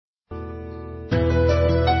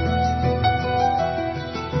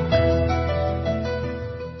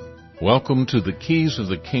Welcome to the Keys of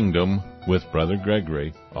the Kingdom with Brother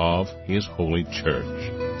Gregory of His Holy Church.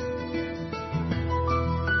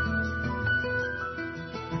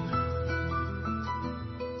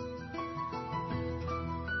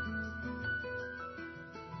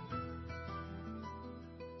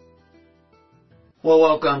 Well,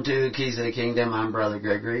 welcome to Keys of the Kingdom. I'm Brother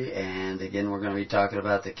Gregory, and again we're going to be talking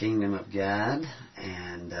about the Kingdom of God,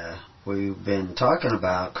 and we've been talking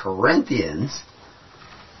about Corinthians.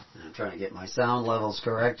 I'm trying to get my sound levels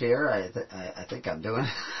correct here. I think I'm doing it.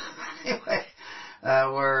 Anyway,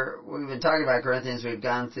 we've been talking about Corinthians. We've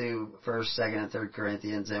gone through 1st, 2nd, and 3rd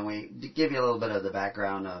Corinthians, and we give you a little bit of the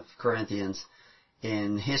background of Corinthians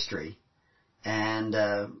in history. And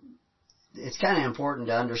it's kind of important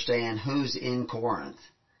to understand who's in Corinth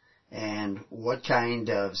and what kind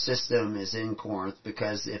of system is in Corinth,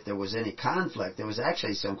 because if there was any conflict, there was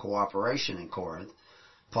actually some cooperation in Corinth.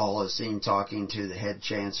 Paul is seen talking to the head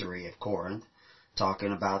chancery of Corinth,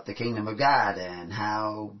 talking about the kingdom of God and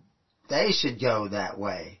how they should go that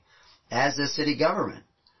way as the city government.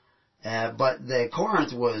 But the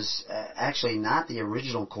Corinth was actually not the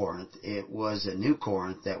original Corinth. It was a new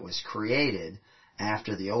Corinth that was created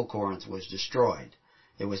after the old Corinth was destroyed.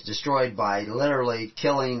 It was destroyed by literally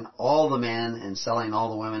killing all the men and selling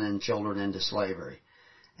all the women and children into slavery.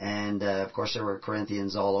 And, of course, there were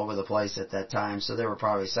Corinthians all over the place at that time, so there were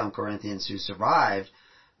probably some Corinthians who survived,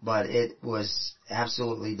 but it was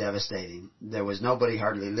absolutely devastating. There was nobody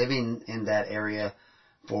hardly living in that area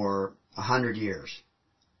for 100 years.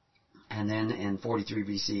 And then in 43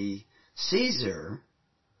 BC, Caesar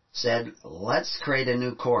said, let's create a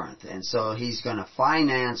new Corinth. And so he's going to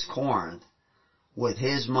finance Corinth with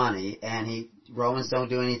his money, and Romans don't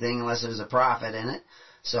do anything unless there's a profit in it.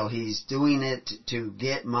 So he's doing it to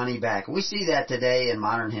get money back. We see that today in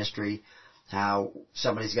modern history, how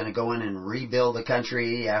somebody's going to go in and rebuild the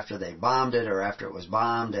country after they bombed it or after it was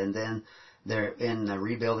bombed, and then they're in the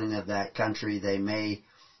rebuilding of that country, they may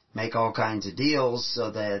make all kinds of deals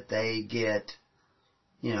so that they get,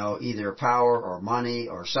 either power or money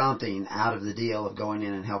or something out of the deal of going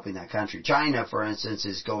in and helping that country. China, for instance,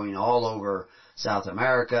 is going all over South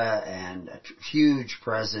America and a huge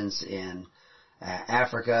presence in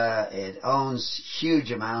Africa. It owns huge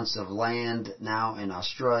amounts of land now in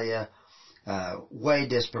Australia, way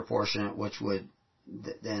disproportionate, which would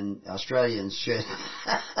then Australians should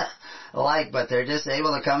like, but they're just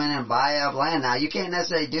able to come in and buy up land. Now, you can't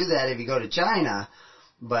necessarily do that if you go to China,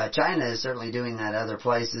 but China is certainly doing that other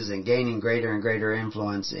places and gaining greater and greater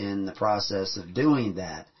influence in the process of doing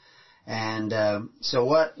that. And so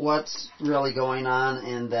what's really going on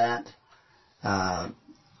in that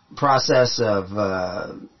process of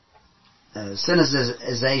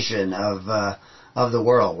Sinicization of the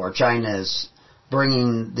world, where China is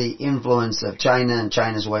bringing the influence of China and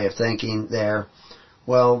China's way of thinking there?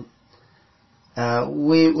 Well,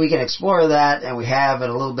 we can explore that, and we have it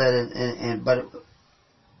a little bit. But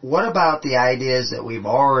what about the ideas that we've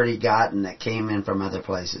already gotten that came in from other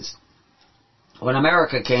places? When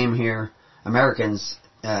America came here, Americans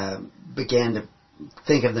began to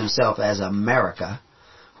think of themselves as America.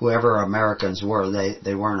 Whoever Americans were,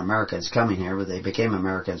 they weren't Americans coming here, but they became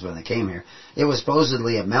Americans when they came here. It was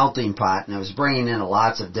supposedly a melting pot, and it was bringing in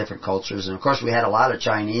lots of different cultures. And, of course, we had a lot of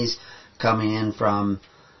Chinese coming in from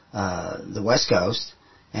the West Coast,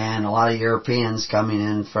 and a lot of Europeans coming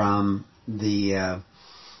in from the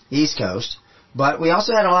East Coast. But we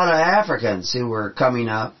also had a lot of Africans who were coming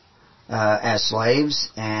up as slaves,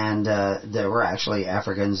 and there were actually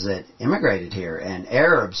Africans that immigrated here, and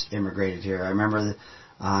Arabs immigrated here. I remember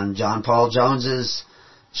on John Paul Jones's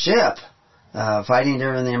ship, fighting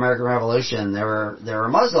during the American Revolution, there were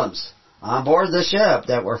Muslims on board the ship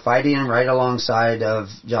that were fighting right alongside of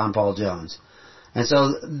John Paul Jones. And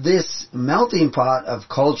so this melting pot of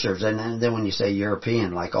cultures, and then when you say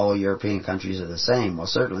European, like all European countries are the same, well,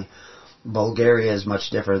 certainly Bulgaria is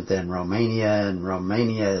much different than Romania, and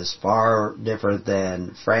Romania is far different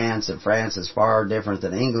than France, and France is far different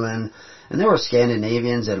than England. And there were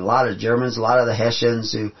Scandinavians and a lot of Germans, a lot of the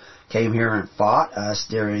Hessians who came here and fought us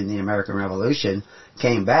during the American Revolution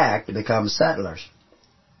came back to become settlers.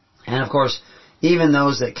 And, of course, even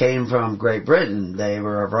those that came from Great Britain, they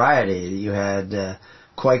were a variety. You had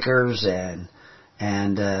Quakers and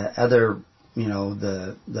other,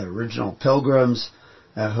 the original Pilgrims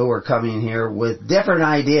who were coming here with different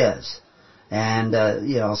ideas. And,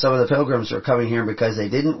 some of the Pilgrims were coming here because they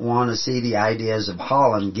didn't want to see the ideas of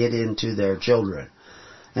Holland get into their children.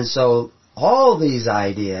 And so all these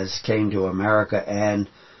ideas came to America, and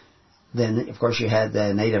then, of course, you had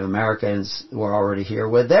the Native Americans were already here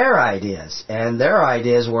with their ideas. And their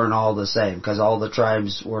ideas weren't all the same because all the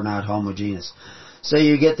tribes were not homogeneous. So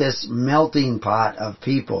you get this melting pot of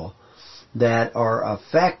people that are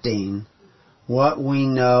affecting what we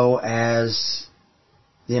know as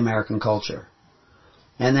the American culture.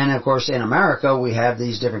 And then, of course, in America, we have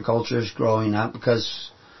these different cultures growing up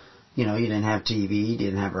because, you didn't have TV, you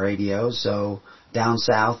didn't have radio, so down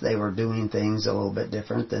south they were doing things a little bit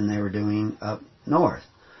different than they were doing up north.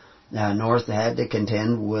 North had to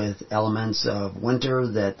contend with elements of winter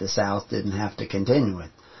that the south didn't have to contend with.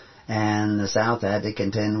 And the south had to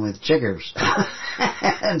contend with chiggers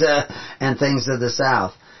and things of the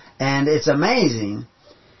south. And it's amazing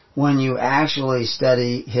when you actually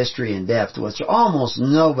study history in depth, which almost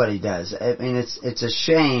nobody does. I mean, it's a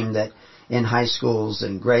shame that in high schools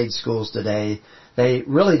and grade schools today, they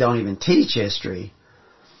really don't even teach history.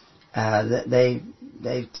 They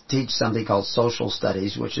teach something called social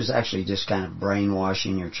studies, which is actually just kind of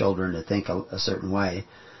brainwashing your children to think a certain way.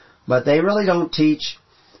 But they really don't teach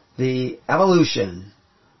the evolution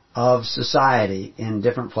of society in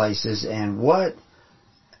different places and what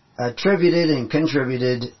attributed and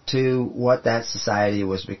contributed to what that society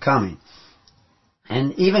was becoming.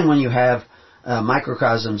 And even when you have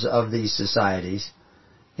microcosms of these societies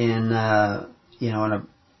like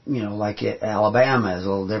Alabama is a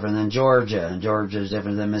little different than Georgia, and Georgia is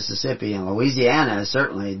different than Mississippi, and Louisiana is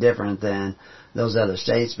certainly different than those other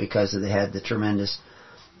states because they had the tremendous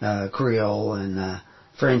Creole and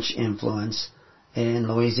French influence in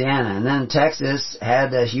Louisiana. And then Texas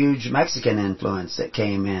had a huge Mexican influence that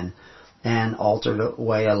came in and altered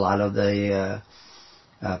away a lot of the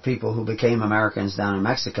people who became Americans down in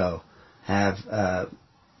Mexico have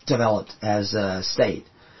developed as a state.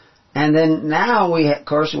 And then now we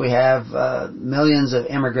have millions of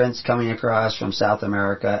immigrants coming across from South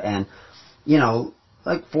America, and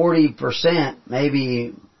like 40%,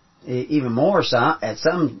 maybe even more at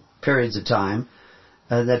some periods of time.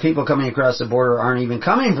 The people coming across the border aren't even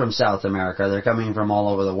coming from South America. They're coming from all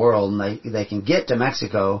over the world, and they can get to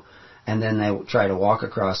Mexico, and then they try to walk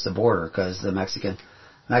across the border because the Mexicans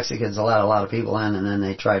let a lot of people in, and then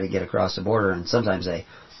they try to get across the border, and sometimes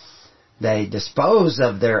they dispose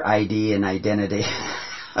of their ID and identity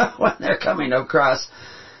when they're coming across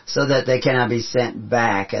so that they cannot be sent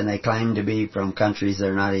back, and they claim to be from countries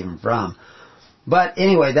they're not even from. But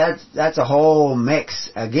anyway, that's a whole mix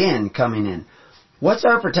again coming in. What's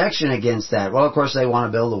our protection against that? Well, of course, they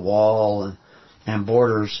want to build a wall and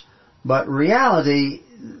borders. But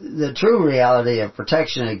the true reality of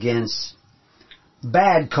protection against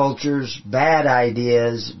bad cultures, bad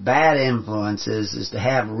ideas, bad influences is to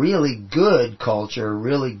have really good culture,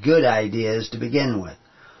 really good ideas to begin with.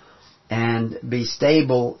 And be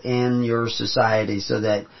stable in your society so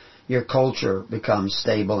that your culture becomes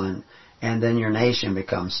stable and then your nation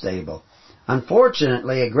becomes stable.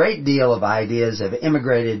 Unfortunately, a great deal of ideas have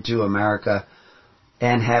immigrated to America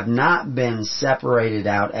and have not been separated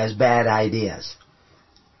out as bad ideas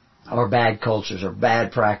or bad cultures or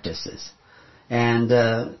bad practices. And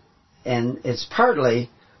it's partly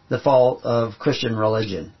the fault of Christian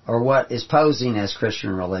religion, or what is posing as Christian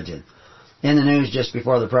religion. In the news just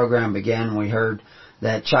before the program began, we heard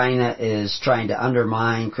that China is trying to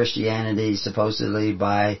undermine Christianity supposedly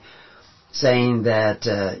by saying that,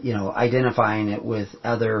 identifying it with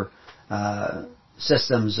other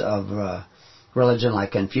systems of religion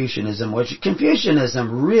like Confucianism, which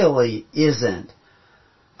Confucianism really isn't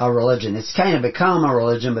a religion. It's kind of become a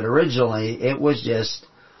religion, but originally it was just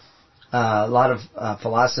a lot of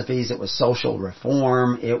philosophies. It was social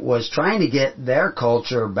reform. It was trying to get their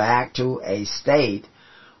culture back to a state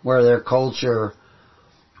where their culture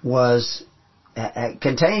was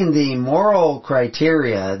contained the moral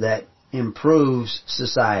criteria that improves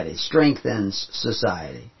society, strengthens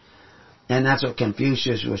society. And that's what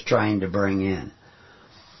Confucius was trying to bring in.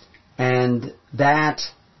 And that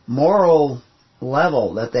moral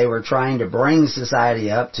level that they were trying to bring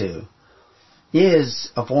society up to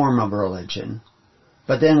is a form of religion.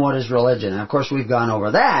 But then what is religion? And of course we've gone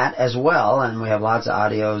over that as well, and we have lots of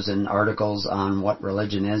audios and articles on what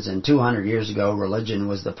religion is. And 200 years ago, religion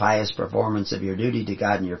was the pious performance of your duty to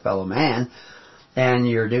God and your fellow man. And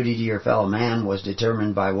your duty to your fellow man was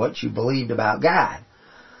determined by what you believed about God.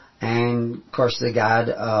 And, of course, the God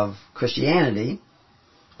of Christianity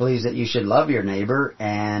believes that you should love your neighbor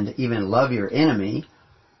and even love your enemy.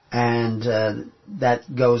 And that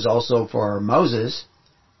goes also for Moses,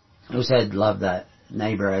 who said, love thy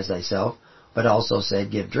neighbor as thyself, but also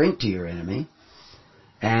said, give drink to your enemy,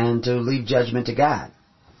 and to leave judgment to God.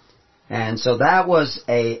 And so that was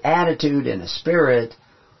a attitude and a spirit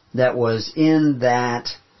that was in that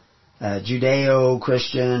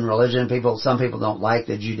Judeo-Christian religion. Some people don't like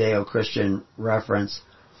the Judeo-Christian reference.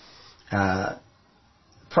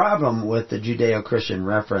 Problem with the Judeo-Christian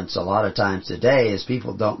reference a lot of times today is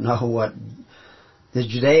people don't know what the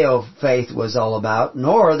Judeo faith was all about,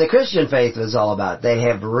 nor the Christian faith was all about. They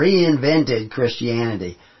have reinvented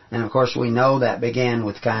Christianity. And of course we know that began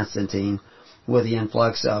with Constantine, with the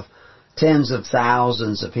influx of tens of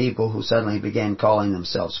thousands of people who suddenly began calling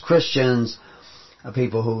themselves Christians,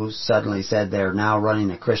 people who suddenly said they're now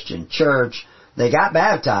running a Christian church. They got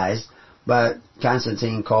baptized, but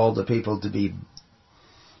Constantine called the people to be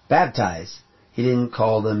baptized. He didn't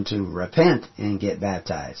call them to repent and get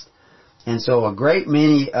baptized. And so a great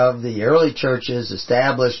many of the early churches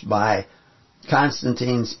established by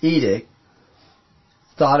Constantine's edict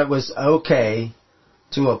thought it was okay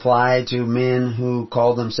to apply to men who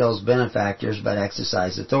called themselves benefactors but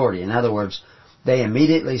exercised authority. In other words, they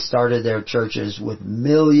immediately started their churches with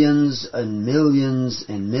millions and millions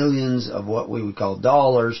and millions of what we would call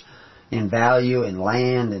dollars in value, in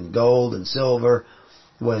land and gold and silver,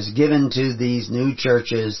 was given to these new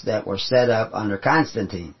churches that were set up under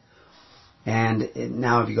Constantine. And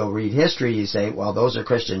now if you go read history, you say, well, those are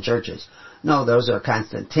Christian churches. No, those are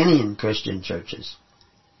Constantinian Christian churches.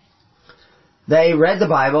 They read the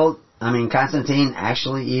Bible. I mean, Constantine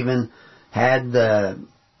actually even had the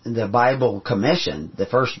Bible commissioned, the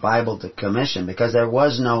first Bible to commission, because there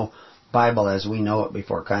was no Bible as we know it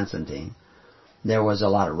before Constantine. There was a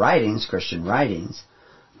lot of writings, Christian writings,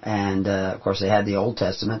 and of course they had the Old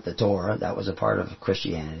Testament, the Torah, that was a part of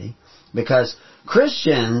Christianity, because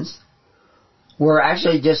Christians were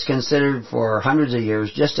actually just considered for hundreds of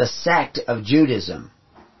years just a sect of Judaism.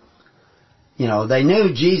 You know, they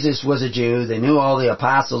knew Jesus was a Jew, they knew all the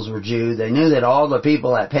apostles were Jew, they knew that all the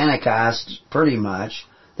people at Pentecost, pretty much,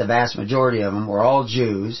 the vast majority of them were all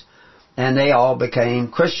Jews, and they all became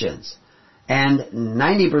Christians. And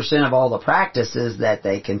 90% of all the practices that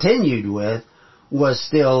they continued with was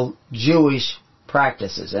still Jewish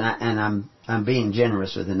practices. And I'm being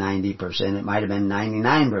generous with the 90%. It might have been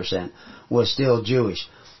 99% was still Jewish.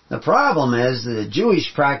 The problem is that the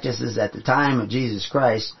Jewish practices at the time of Jesus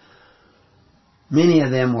Christ, many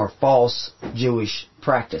of them were false Jewish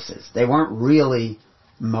practices. They weren't really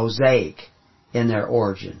Mosaic in their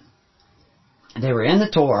origin. They were in the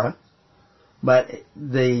Torah, but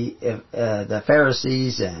the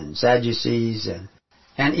Pharisees and Sadducees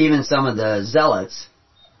and even some of the Zealots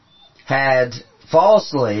had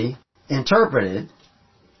falsely interpreted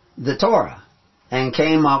the Torah and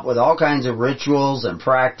came up with all kinds of rituals and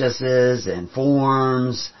practices and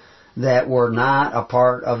forms that were not a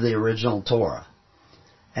part of the original Torah.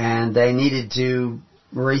 And they needed to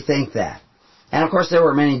rethink that. And of course there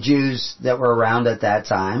were many Jews that were around at that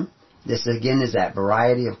time. This again is that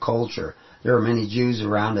variety of culture. There were many Jews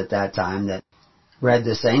around at that time that read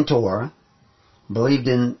the same Torah, believed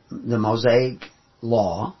in the Mosaic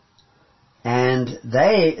law, and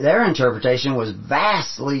their interpretation was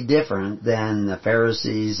vastly different than the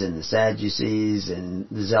Pharisees and the Sadducees and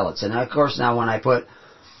the Zealots. And of course now when I put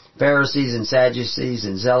Pharisees and Sadducees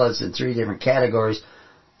and Zealots in three different categories,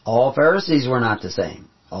 all Pharisees were not the same.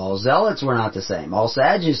 All Zealots were not the same. All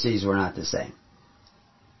Sadducees were not the same.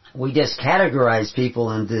 We just categorize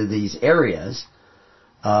people into these areas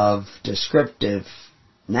of descriptive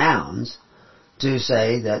nouns to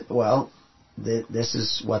say that, well, this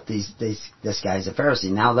is what this guy's a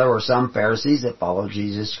Pharisee. Now there were some Pharisees that followed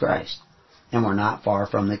Jesus Christ and were not far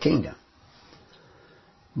from the kingdom.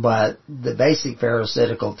 But the basic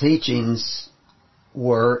Pharisaical teachings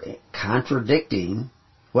were contradicting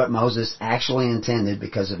what Moses actually intended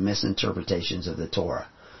because of misinterpretations of the Torah.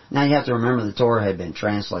 Now you have to remember the Torah had been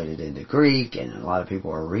translated into Greek, and a lot of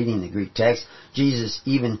people are reading the Greek text. Jesus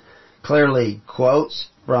even clearly quotes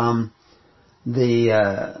from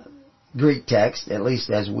the Greek text, at least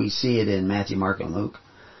as we see it in Matthew, Mark, and Luke,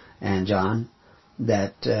 and John,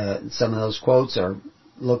 that some of those quotes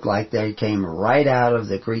look like they came right out of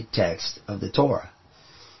the Greek text of the Torah.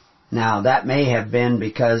 Now that may have been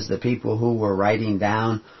because the people who were writing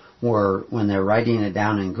down when they're writing it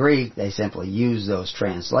down in Greek, they simply use those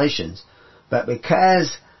translations. But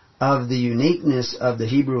because of the uniqueness of the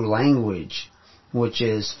Hebrew language, which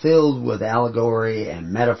is filled with allegory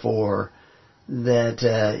and metaphor,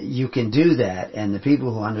 that you can do that, and the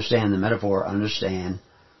people who understand the metaphor understand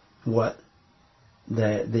what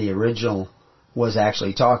the original was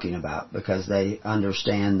actually talking about, because they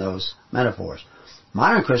understand those metaphors.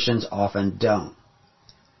 Modern Christians often don't.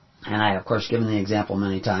 And I, of course, given the example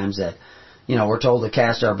many times that, we're told to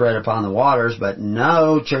cast our bread upon the waters, but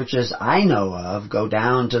no churches I know of go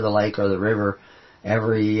down to the lake or the river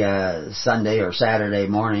every Sunday or Saturday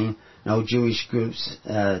morning. No Jewish groups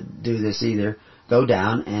do this either. Go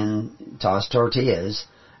down and toss tortillas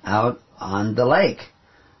out on the lake.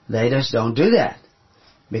 They just don't do that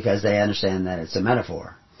because they understand that it's a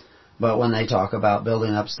metaphor. But when they talk about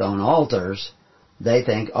building up stone altars, they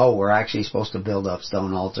think, oh, we're actually supposed to build up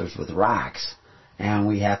stone altars with rocks. And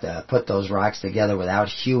we have to put those rocks together without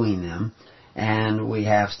hewing them. And we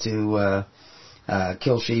have to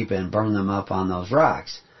kill sheep and burn them up on those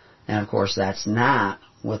rocks. And of course, that's not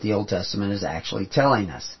what the Old Testament is actually telling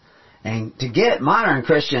us. And to get modern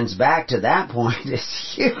Christians back to that point is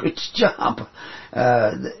a huge jump.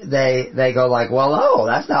 They go like, well, no,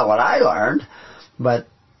 that's not what I learned. But,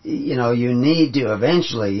 you know, you need to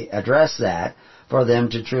eventually address that for them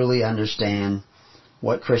to truly understand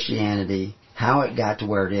what Christianity, how it got to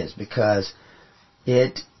where it is. Because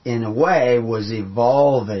it, in a way, was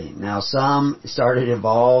evolving. Now, some started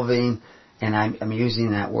evolving, and I'm using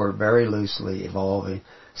that word very loosely, evolving.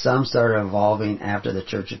 Some started evolving after the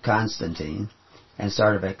Church of Constantine and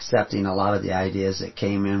started accepting a lot of the ideas that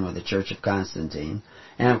came in with the Church of Constantine.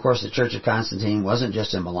 And of course, the Church of Constantine wasn't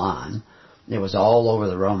just in Milan. It was all over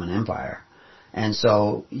the Roman Empire. And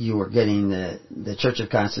so you were getting the Church of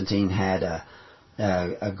Constantine had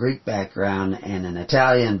a Greek background and an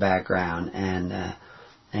Italian background and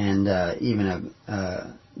even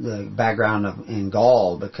the background in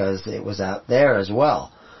Gaul because it was out there as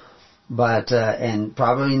well. But, and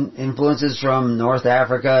probably influences from North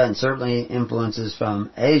Africa and certainly influences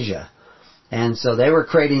from Asia. And so they were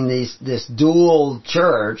creating this dual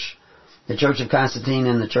church, the Church of Constantine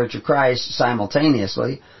and the Church of Christ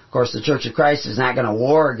simultaneously. Of course, the Church of Christ is not going to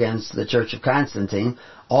war against the Church of Constantine,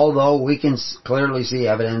 although we can clearly see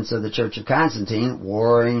evidence of the Church of Constantine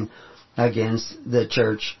warring against the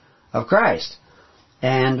Church of Christ.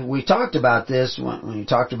 And we talked about this when we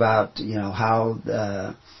talked about, you know, how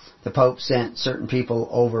the Pope sent certain people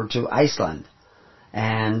over to Iceland,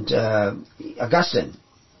 and Augustine,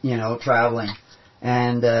 you know, traveling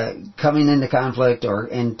and coming into conflict or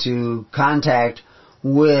into contact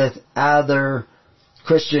with other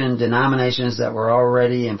Christian denominations that were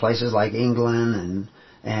already in places like England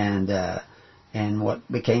and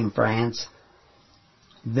what became France.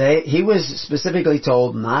 He was specifically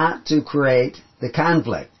told not to create the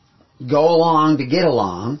conflict. Go along to get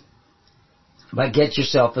along, but get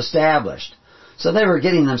yourself established. So they were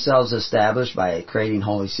getting themselves established by creating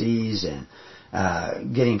holy sees and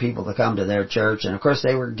getting people to come to their church. And of course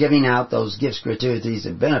they were giving out those gifts, gratuities,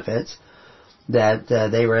 and benefits that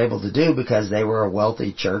they were able to do because they were a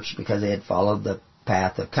wealthy church because they had followed the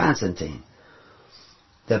path of Constantine.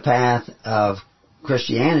 The path of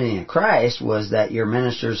Christianity and Christ was that your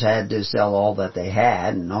ministers had to sell all that they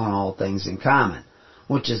had and own all things in common,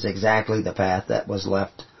 which is exactly the path that was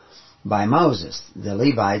left by Moses. The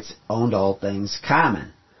Levites owned all things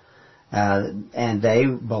common. And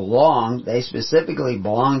they specifically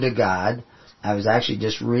belonged to God. I was actually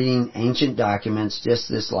just reading ancient documents just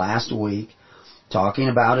this last week talking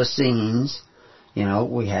about Essenes. You know,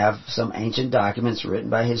 we have some ancient documents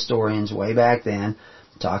written by historians way back then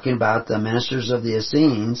talking about the ministers of the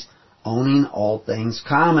Essenes owning all things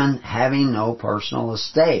common, having no personal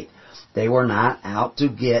estate. They were not out to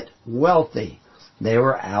get wealthy. They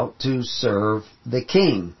were out to serve the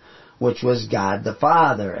King, which was God the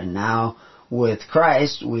Father. And now with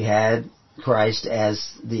Christ, we had Christ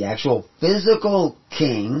as the actual physical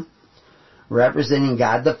King, representing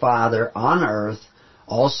God the Father on earth,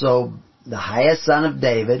 also the highest Son of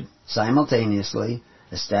David, simultaneously,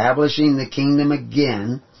 establishing the kingdom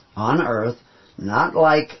again on earth, not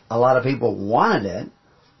like a lot of people wanted it,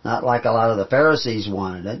 not like a lot of the Pharisees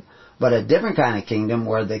wanted it, but a different kind of kingdom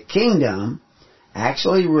where the kingdom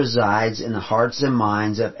actually resides in the hearts and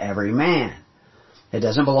minds of every man. It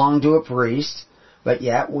doesn't belong to a priest, but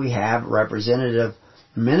yet we have representative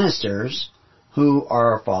ministers who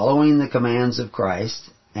are following the commands of Christ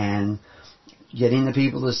and getting the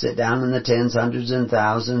people to sit down in the tens, hundreds, and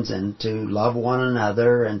thousands and to love one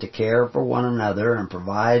another and to care for one another and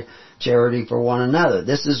provide charity for one another.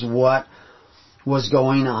 This is what was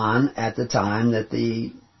going on at the time that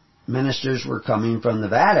the ministers were coming from the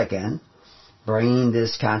Vatican, bringing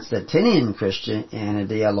this Constantinian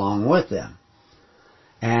Christianity along with them.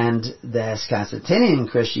 And this Constantinian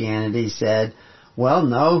Christianity said, well,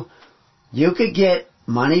 no, you could get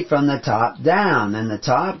money from the top down, and the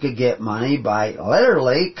top could get money by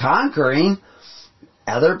literally conquering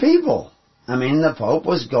other people. I mean, the Pope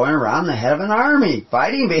was going around the head of an army,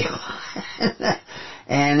 fighting people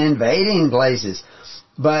and invading places.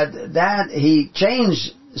 But that, he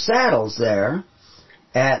changed saddles there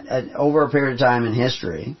over a period of time in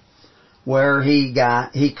history, where he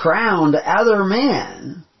crowned other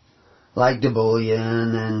men like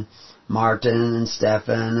Debulion and Martin and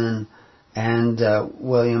Stephen and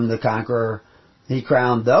William the Conqueror. He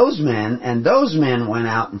crowned those men, and those men went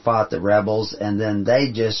out and fought the rebels, and then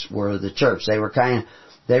they just were the church. They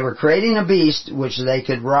were creating a beast which they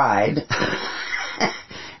could ride,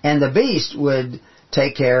 and the beast would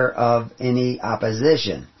take care of any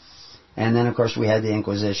opposition. And then, of course, we had the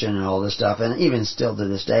Inquisition and all this stuff, and even still to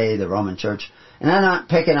this day, the Roman Church. And I'm not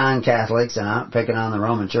picking on Catholics, and I'm not picking on the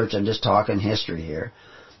Roman Church. I'm just talking history here.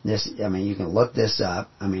 You can look this up.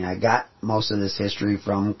 I got most of this history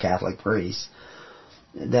from Catholic priests.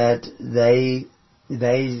 That they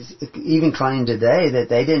even claim today that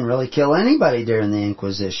they didn't really kill anybody during the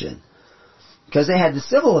Inquisition, because they had the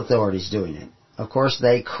civil authorities doing it. Of course,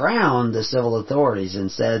 they crowned the civil authorities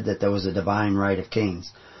and said that there was a divine right of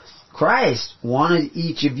kings. Christ wanted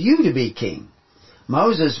each of you to be king.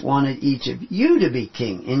 Moses wanted each of you to be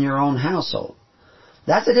king in your own household.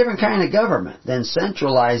 That's a different kind of government than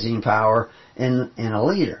centralizing power in a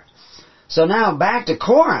leader. So now back to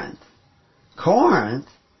Corinth. Corinth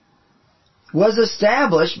was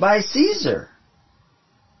established by Caesar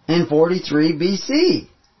in 43 BC.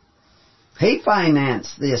 He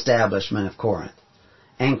financed the establishment of Corinth.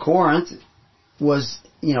 And Corinth was,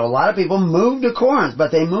 a lot of people moved to Corinth,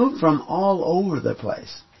 but they moved from all over the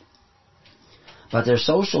place. But their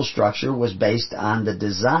social structure was based on the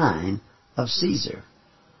design of Caesar.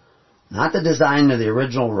 Not the design of the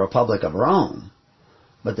original Republic of Rome,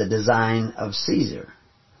 but the design of Caesar.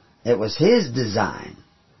 It was his design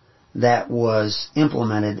that was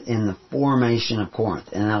implemented in the formation of Corinth.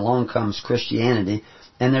 And then along comes Christianity,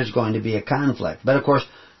 and there's going to be a conflict. But of course,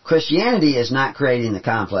 Christianity is not creating the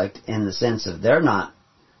conflict in the sense of they're not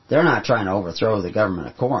trying to overthrow the government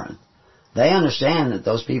of Corinth. They understand that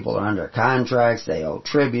those people are under contracts, they owe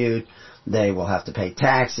tribute, they will have to pay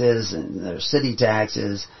taxes, and their city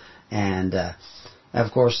taxes, and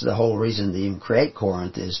of course the whole reason they even create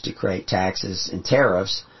Corinth is to create taxes and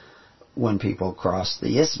tariffs when people cross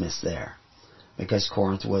the isthmus there, because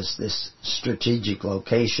Corinth was this strategic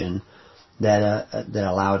location that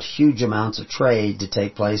allowed huge amounts of trade to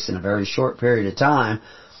take place in a very short period of time,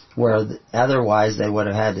 where otherwise they would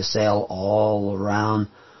have had to sail all around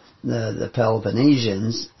the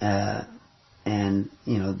Peloponnesians and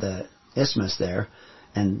the isthmus there,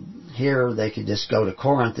 and here they could just go to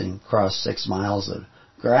Corinth and cross 6 miles of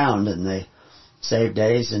ground, and they saved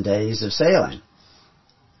days and days of sailing.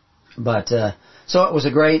 But so it was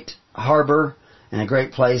a great harbor and a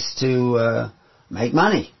great place to make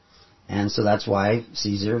money. And so that's why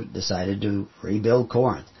Caesar decided to rebuild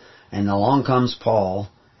Corinth. And along comes Paul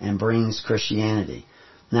and brings Christianity.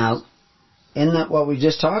 Now, in what we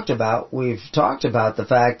just talked about, we've talked about the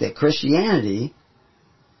fact that Christianity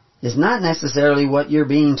is not necessarily what you're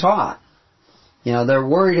being taught. They're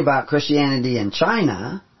worried about Christianity in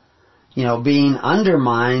China, being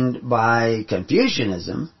undermined by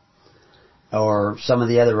Confucianism or some of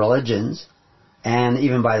the other religions, and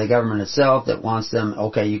even by the government itself that wants them,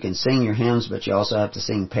 okay, you can sing your hymns, but you also have to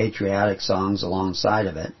sing patriotic songs alongside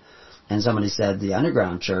of it. And somebody said the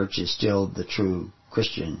underground church is still the true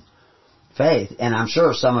Christian faith, and I'm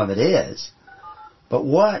sure some of it is. But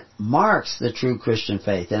what marks the true Christian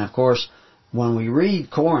faith? And of course, when we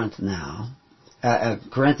read Corinth now,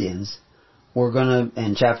 Corinthians, we're going to,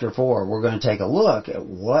 in chapter 4, we're going to take a look at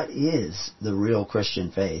what is the real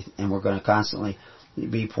Christian faith, and we're going to constantly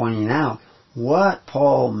be pointing out what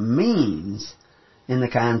Paul means in the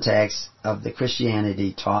context of the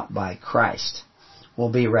Christianity taught by Christ.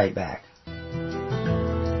 We'll be right back.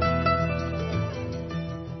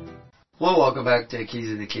 Well, welcome back to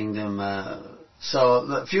Keys of the Kingdom. So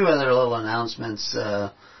a few other little announcements,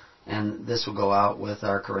 and this will go out with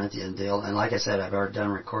our Corinthian deal. And like I said, I've already done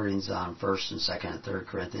recordings on 1st and 2nd and 3rd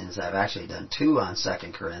Corinthians. I've actually done 2 on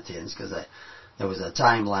 2nd Corinthians because there was a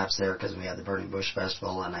time lapse there because we had the Burning Bush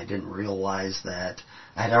Festival, and I didn't realize that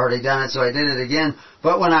I'd already done it, so I did it again.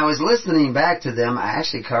 But when I was listening back to them, I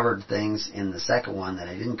actually covered things in the second one that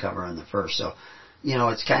I didn't cover in the first. So,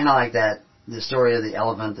 it's kind of like that, the story of the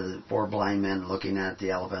elephant, the 4 blind men looking at the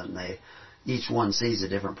elephant, and each one sees a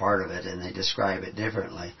different part of it, and they describe it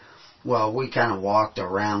differently. Well, we kind of walked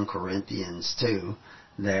around Corinthians 2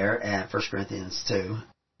 there at 1 Corinthians 2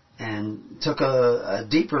 and took a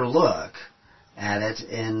deeper look at it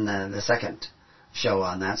in the second show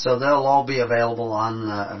on that. So they'll all be available on,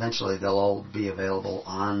 eventually they'll all be available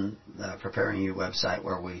on the Preparing You website,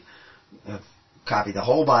 where we have copy the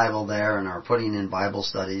whole Bible there and are putting in Bible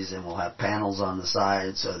studies, and we'll have panels on the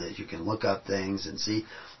side so that you can look up things and see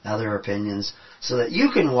other opinions, so that you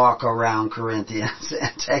can walk around Corinthians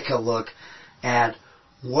and take a look at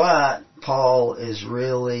what Paul is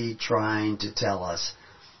really trying to tell us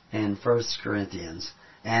in 1 Corinthians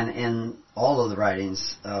and in all of the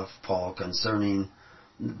writings of Paul concerning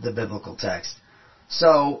the biblical text.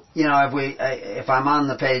 So, if I'm on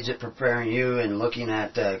the page at Preparing You and looking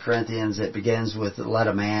at Corinthians, it begins with, "Let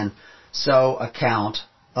a man so account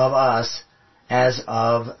of us as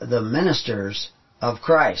of the ministers of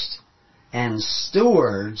Christ and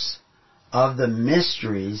stewards of the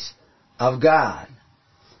mysteries of God."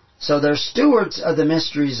 So they're stewards of the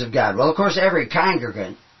mysteries of God. Well, of course, every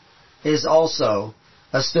congregant is also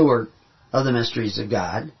a steward of the mysteries of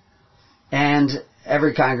God. And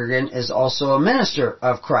every congregant is also a minister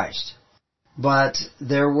of Christ. But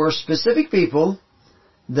there were specific people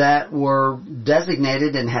that were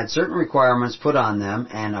designated and had certain requirements put on them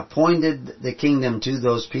and appointed the kingdom to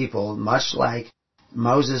those people, much like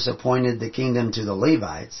Moses appointed the kingdom to the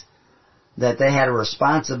Levites, that they had a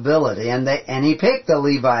responsibility, and he picked the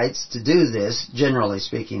Levites to do this, generally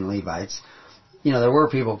speaking Levites. There were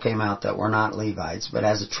people who came out that were not Levites, but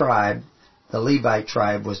as a tribe, the Levite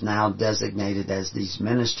tribe was now designated as these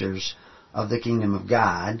ministers of the kingdom of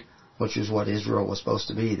God, which is what Israel was supposed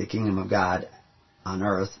to be, the kingdom of God on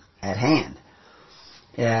earth at hand.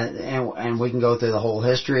 And we can go through the whole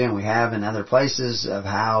history, and we have in other places, of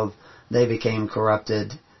how they became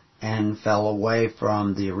corrupted and fell away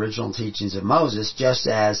from the original teachings of Moses, just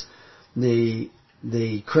as the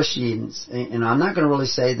Christians, and I'm not going to really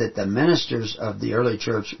say that the ministers of the early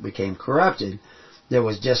church became corrupted. There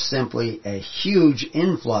was just simply a huge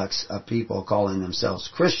influx of people calling themselves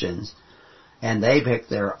Christians, and they picked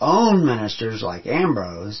their own ministers like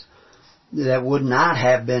Ambrose that would not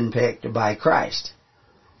have been picked by Christ.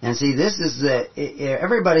 And see, this is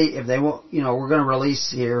everybody, if they want, we're going to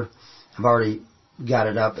release here, I've already got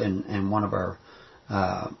it up in one of our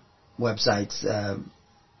websites,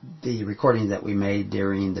 the recording that we made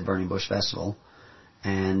during the Burning Bush Festival.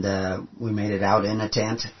 And we made it out in a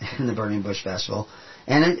tent in the Burning Bush Festival.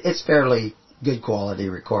 And it's fairly good quality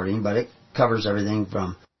recording, but it covers everything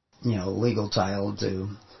from, legal title to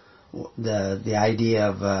the idea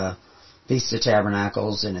of Feast of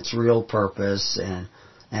Tabernacles and its real purpose,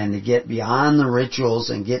 and to get beyond the rituals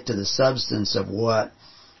and get to the substance of what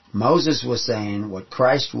Moses was saying, what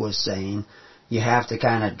Christ was saying. You have to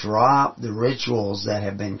kind of drop the rituals that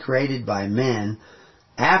have been created by men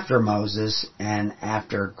after Moses and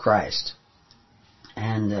after Christ.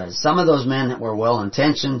 And some of those men were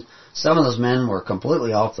well-intentioned. Some of those men were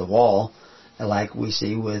completely off the wall, like we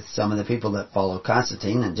see with some of the people that followed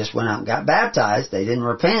Constantine and just went out and got baptized. They didn't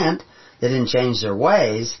repent. They didn't change their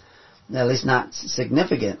ways, at least not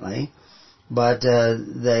significantly. But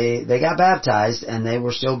they got baptized, and they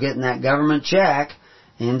were still getting that government check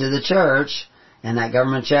into the church. And that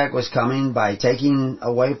government check was coming by taking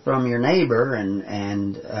away from your neighbor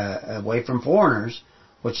and away from foreigners,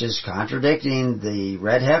 which is contradicting the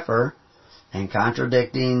red heifer and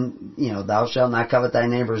contradicting, thou shalt not covet thy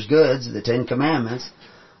neighbor's goods, the 10 Commandments.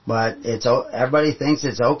 But everybody thinks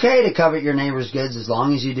it's okay to covet your neighbor's goods as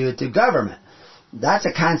long as you do it through government. That's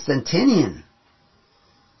a Constantinian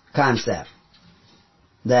concept.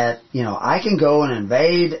 That, I can go and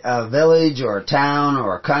invade a village or a town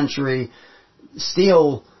or a country,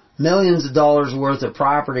 steal millions of dollars worth of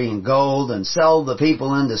property and gold and sell the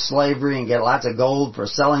people into slavery and get lots of gold for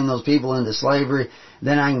selling those people into slavery.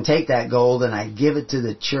 Then I can take that gold and I give it to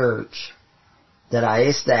the church that I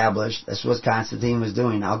established. That's what Constantine was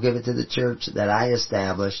doing. I'll give it to the church that I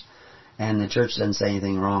established, and the church doesn't say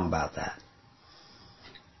anything wrong about that.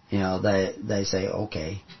 They say,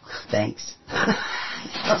 okay, thanks.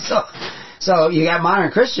 So you got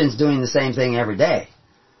modern Christians doing the same thing every day.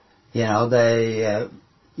 We had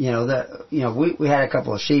a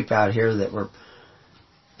couple of sheep out here that were,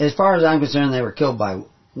 as far as I'm concerned, they were killed by a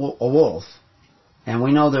wolf. And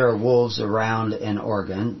we know there are wolves around in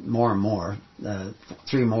Oregon, more and more.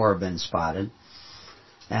 3 more have been spotted.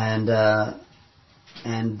 And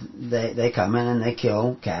they come in and they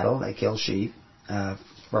kill cattle, they kill sheep,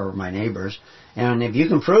 for my neighbors. And if you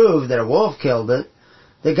can prove that a wolf killed it,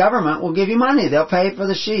 the government will give you money. They'll pay for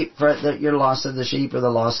the sheep, for your loss of the sheep or the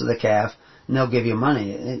loss of the calf, and they'll give you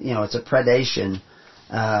money. It's a predation.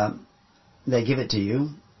 They give it to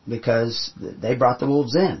you because they brought the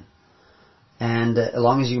wolves in. And as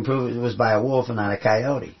long as you can prove it was by a wolf and not a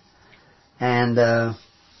coyote. And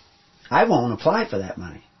I won't apply for that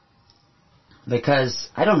money because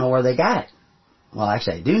I don't know where they got it. Well,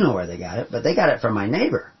 actually, I do know where they got it, but they got it from my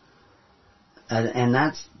neighbor. And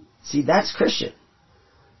that's Christian.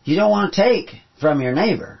 You don't want to take from your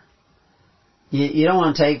neighbor. You don't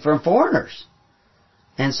want to take from foreigners.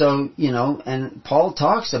 And so, and Paul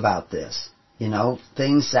talks about this,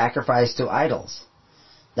 things sacrificed to idols.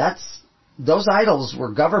 Those idols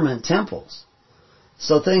were government temples.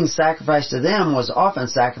 So things sacrificed to them was often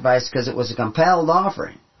sacrificed because it was a compelled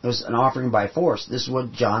offering. It was an offering by force. This is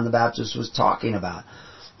what John the Baptist was talking about.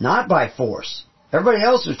 Not by force. Everybody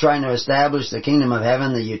else was trying to establish the kingdom of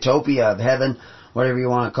heaven, the utopia of heaven, whatever you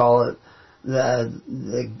want to call it,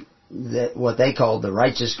 what they called the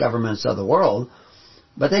righteous governments of the world.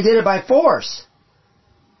 But they did it by force.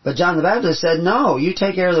 But John the Baptist said, no, you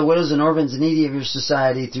take care of the widows and orphans and needy of your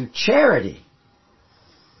society through charity.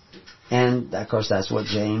 And, of course, that's what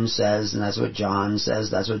James says, and that's what John says,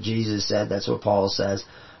 that's what Jesus said, that's what Paul says.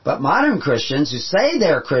 But modern Christians who say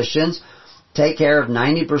they're Christians take care of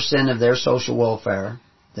 90% of their social welfare,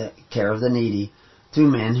 the care of the needy,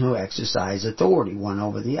 through men who exercise authority, one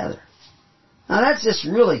over the other. Now that's just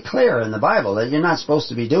really clear in the Bible that you're not supposed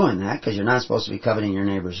to be doing that because you're not supposed to be coveting your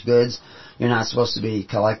neighbor's goods. You're not supposed to be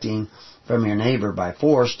collecting from your neighbor by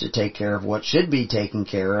force to take care of what should be taken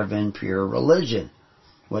care of in pure religion,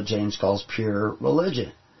 what James calls pure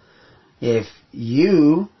religion. If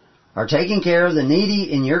you are taking care of the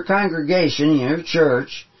needy in your congregation, in your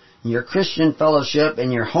church, in your Christian fellowship,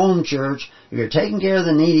 in your home church, if you're taking care of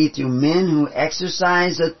the needy through men who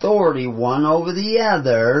exercise authority one over the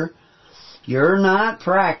other, you're not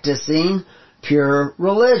practicing pure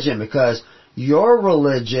religion because your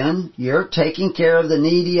religion, you're taking care of the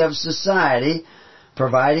needy of society,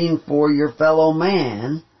 providing for your fellow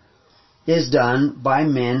man, is done by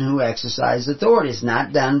men who exercise authority. It's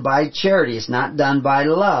not done by charity. It's not done by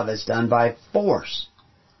love. It's done by force.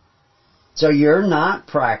 So you're not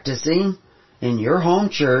practicing in your home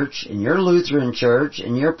church, in your Lutheran church,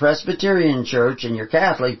 in your Presbyterian church, in your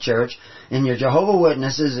Catholic church, in your Jehovah's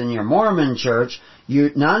Witnesses, in your Mormon church,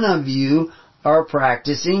 none of you are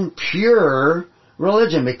practicing pure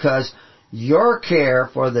religion because your care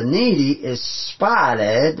for the needy is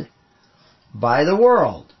spotted by the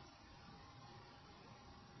world.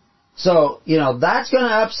 So, that's going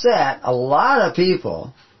to upset a lot of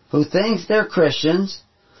people who think they're Christians.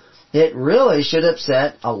 It really should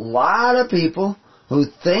upset a lot of people who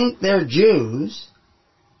think they're Jews,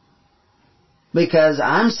 because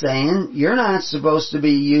I'm saying you're not supposed to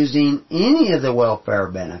be using any of the welfare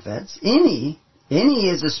benefits. Any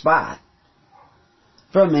is a spot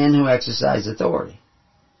for men who exercise authority.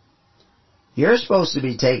 You're supposed to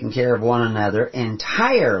be taking care of one another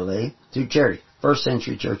entirely through charity. First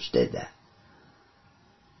century church did that.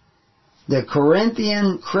 The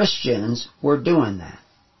Corinthian Christians were doing that.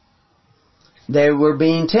 They were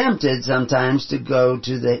being tempted sometimes to go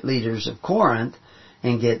to the leaders of Corinth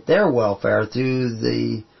and get their welfare through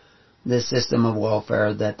the system of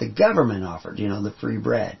welfare that the government offered, the free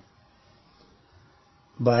bread.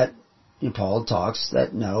 But Paul talks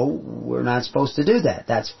that no, we're not supposed to do that.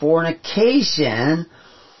 That's fornication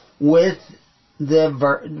with the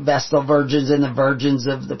Vestal virgins and the virgins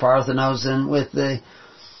of the Parthenos and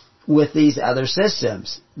with these other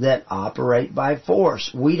systems that operate by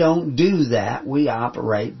force. We don't do that. We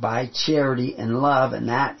operate by charity and love, and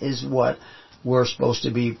that is what we're supposed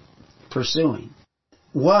to be pursuing.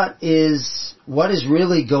 What is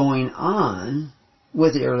really going on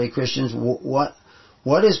with the early Christians?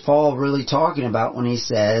 What is Paul really talking about when he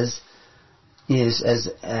says,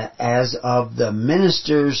 as of the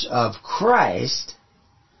ministers of Christ?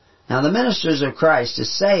 Now the ministers of Christ, to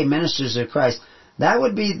say ministers of Christ, that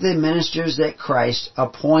would be the ministers that Christ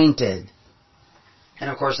appointed. And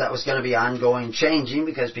of course that was going to be ongoing changing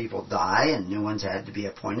because people die and new ones had to be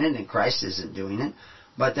appointed, and Christ isn't doing it.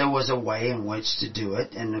 But there was a way in which to do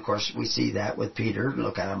it, and of course we see that with Peter.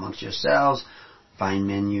 Look out amongst yourselves, find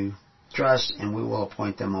men you trust, and we will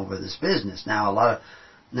appoint them over this business.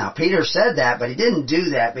 Now Peter said that, but he didn't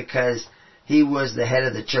do that because he was the head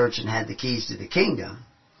of the church and had the keys to the kingdom.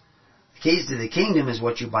 The keys to the kingdom is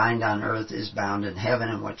what you bind on earth is bound in heaven,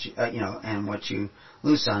 and what you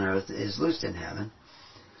loose on earth is loosed in heaven.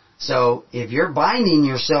 So if you're binding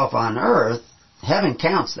yourself on earth, heaven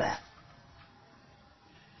counts that.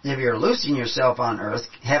 If you're loosing yourself on earth,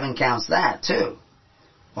 heaven counts that too.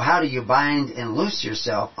 Well, how do you bind and loose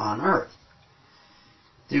yourself on earth?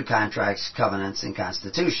 Through contracts, covenants, and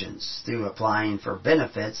constitutions. Through applying for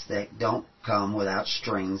benefits that don't come without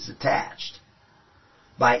strings attached.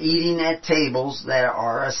 By eating at tables that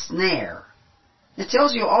are a snare. It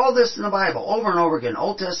tells you all this in the Bible over and over again.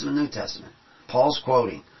 Old Testament, New Testament. Paul's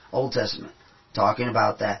quoting Old Testament. Talking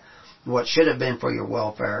about that. What should have been for your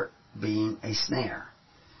welfare being a snare.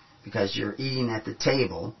 because you're eating at the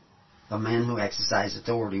table of men who exercise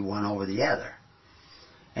authority one over the other.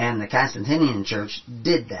 And the Constantinian church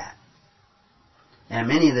did that. And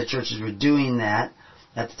many of the churches were doing that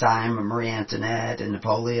at the time of Marie Antoinette and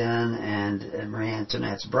Napoleon and Marie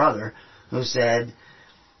Antoinette's brother, who said,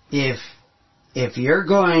 if you're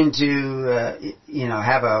going to,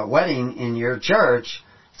 have a wedding in your church,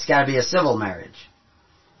 it's got to be a civil marriage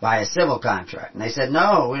by a civil contract. And they said,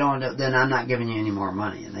 no, we don't. Then I'm not giving you any more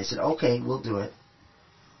money. And they said, okay, we'll do it.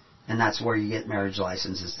 And that's where you get marriage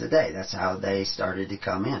licenses today. That's how they started to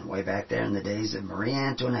come in, way back there in the days of Marie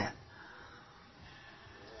Antoinette.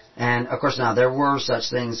 And, of course, now there were such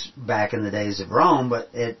things back in the days of Rome, but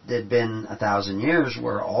it had been 1,000 years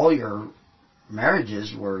where all your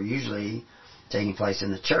marriages were usually taking place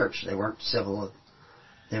in the church. They weren't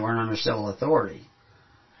under civil authority.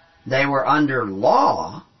 They were under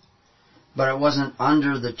law, but it wasn't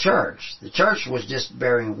under the church. The church was just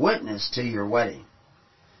bearing witness to your wedding.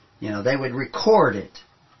 They would record it.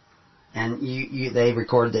 And they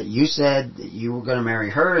recorded that you said that you were going to marry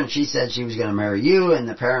her, and she said she was going to marry you, and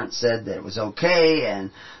the parents said that it was okay,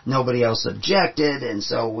 and nobody else objected, and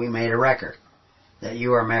so we made a record that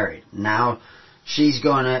you are married. Now,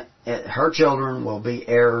 her children will be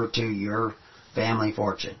heir to your family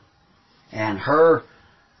fortune. And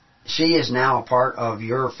she is now a part of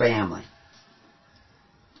your family.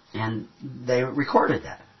 And they recorded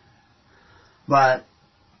that. But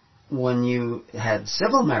when you had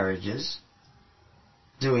civil marriages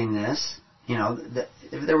doing this,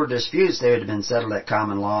 if there were disputes, they would have been settled at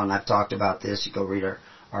common law, and I've talked about this. You go read our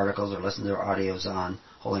articles or listen to our audios on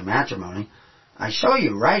holy matrimony. I show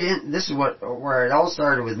you this is where it all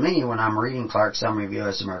started with me when I'm reading Clark's Summary of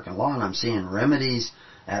U.S. American Law, and I'm seeing remedies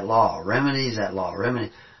at law,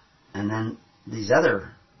 and then these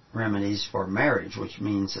other remedies for marriage, which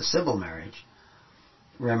means a civil marriage,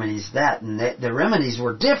 remedies that, and the remedies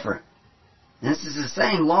were different. And this is the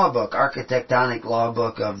same law book, Architectonic Law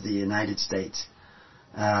Book of the United States,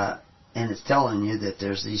 and it's telling you that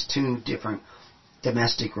there's these two different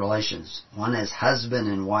domestic relations. One is husband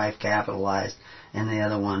and wife capitalized, and the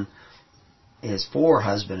other one is for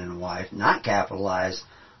husband and wife, not capitalized,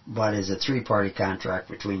 but is a three-party contract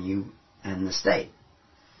between you and the state.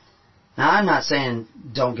 Now, I'm not saying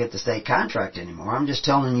don't get the state contract anymore. I'm just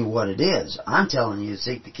telling you what it is. I'm telling you to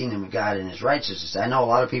seek the kingdom of God and His righteousness. I know a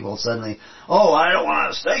lot of people suddenly, I don't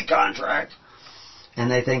want a state contract.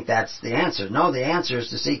 And they think that's the answer. No, the answer is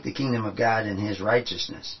to seek the kingdom of God and His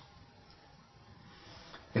righteousness.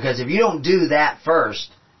 Because if you don't do that first,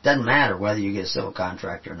 it doesn't matter whether you get a civil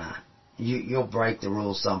contract or not. You'll break the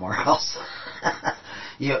rules somewhere else.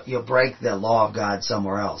 You'll break the law of God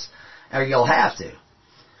somewhere else. Or you'll have to.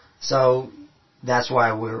 So that's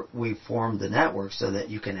why we formed the network, so that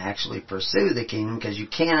you can actually pursue the kingdom, because you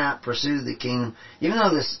cannot pursue the kingdom, even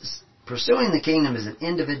though pursuing the kingdom is an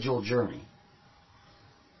individual journey.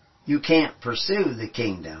 You can't pursue the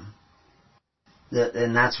kingdom.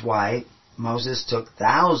 And that's why Moses took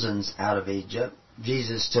thousands out of Egypt.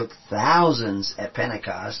 Jesus took thousands at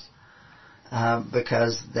Pentecost,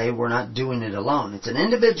 because they were not doing it alone. It's an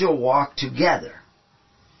individual walk together,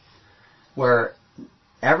 where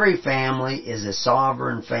every family is a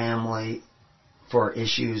sovereign family for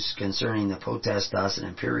issues concerning the potestas and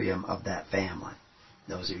imperium of that family.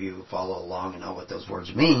 Those of you who follow along and know what those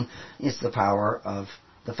words mean, it's the power of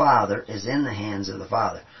the Father is in the hands of the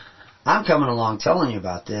Father. I'm coming along telling you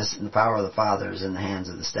about this, and the power of the Father is in the hands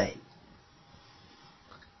of the state.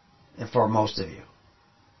 For most of you.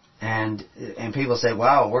 And people say,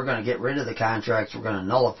 wow, we're going to get rid of the contracts, we're going to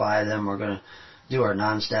nullify them, we're going to do our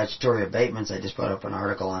non-statutory abatements. I just put up an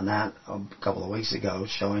article on that a couple of weeks ago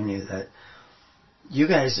showing you that you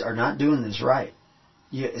guys are not doing this right.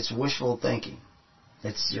 It's wishful thinking.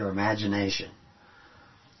 It's your imagination.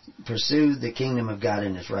 Pursue the kingdom of God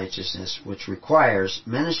and His righteousness, which requires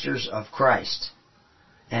ministers of Christ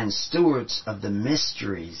and stewards of the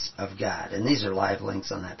mysteries of God. And these are live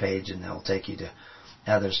links on that page, and they'll take you to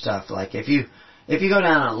other stuff. Like if you go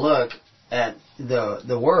down and look at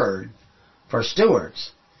the word for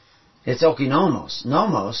stewards, it's oikonomos.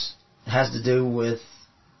 Nomos has to do with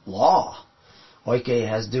law. Oike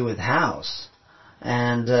has to do with house.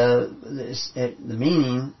 And the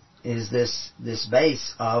meaning is this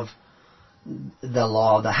base of the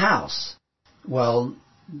law of the house. Well,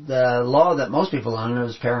 the law that most people under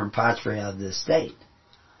is parent patria of the state.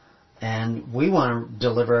 And we want to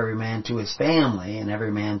deliver every man to his family and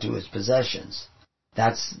every man to his possessions.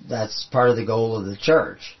 That's part of the goal of the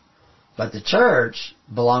church. But the church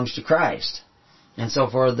belongs to Christ. And so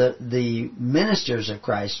for the ministers of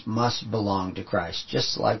Christ must belong to Christ,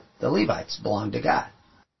 just like the Levites belong to God.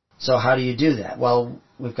 So how do you do that? Well,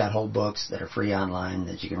 we've got whole books that are free online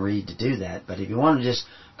that you can read to do that. But if you want to just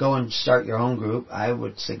go and start your own group, I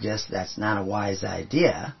would suggest that's not a wise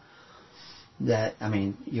idea.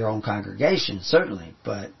 Your own congregation, certainly.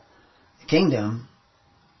 But the kingdom,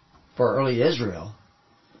 for early Israel,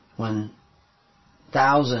 when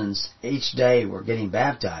thousands each day were getting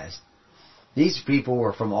baptized, these people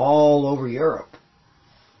were from all over Europe.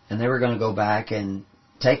 And they were going to go back and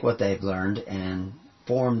take what they've learned and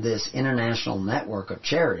form this international network of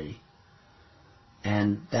charity.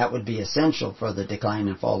 And that would be essential for the decline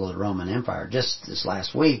and fall of the Roman Empire. Just this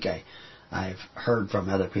last week, I've heard from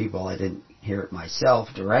other people. I didn't hear it myself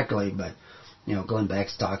directly, but, Glenn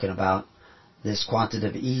Beck's talking about this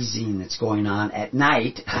quantitative easing that's going on at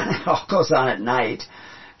night. It all goes on at night,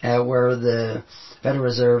 where the Federal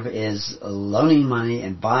Reserve is loaning money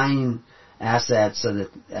and buying assets so that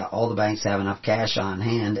all the banks have enough cash on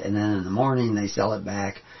hand, and then in the morning they sell it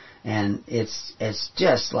back, and it's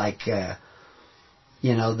just like the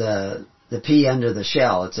pea under the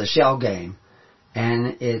shell. It's a shell game,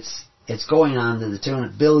 and it's going on to the tune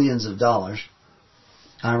of billions of dollars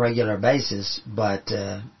on a regular basis, but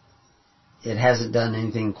it hasn't done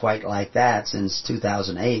anything quite like that since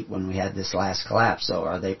 2008 when we had this last collapse. So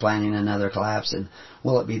are they planning another collapse, and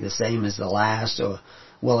will it be the same as the last, or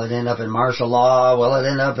will it end up in martial law? Will it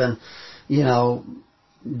end up in,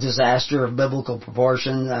 disaster of biblical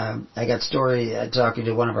proportion? I got a story talking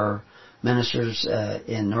to one of our ministers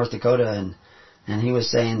in North Dakota, and he was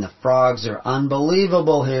saying the frogs are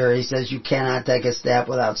unbelievable here. He says you cannot take a step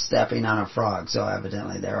without stepping on a frog. So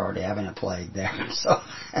evidently they're already having a plague there. So,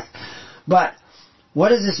 but what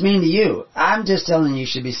does this mean to you? I'm just telling you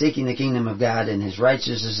should be seeking the kingdom of God and His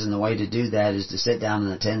righteousness, and the way to do that is to sit down in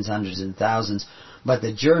the tens, hundreds, and thousands. But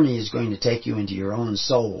the journey is going to take you into your own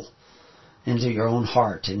soul, into your own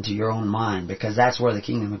heart, into your own mind, because that's where the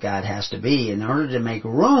kingdom of God has to be. In order to make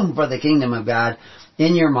room for the kingdom of God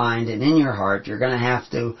in your mind and in your heart, you're going to have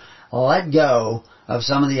to let go of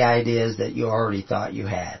some of the ideas that you already thought you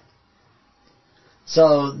had.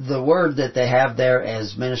 So the word that they have there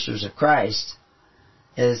as ministers of Christ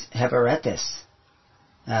is heperetes,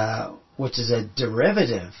 which is a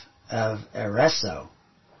derivative of ereso,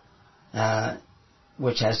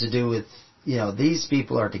 which has to do with, these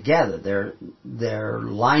people are together. They're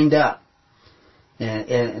lined up.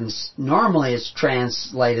 And normally it's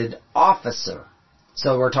translated officer.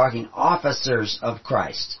 So we're talking officers of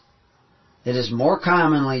Christ. It is more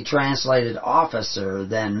commonly translated officer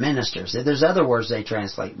than ministers. There's other words they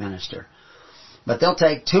translate minister. But they'll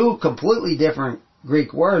take two completely different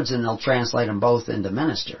Greek words and they'll translate them both into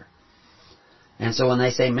minister. And so when they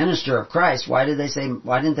say minister of Christ, why didn't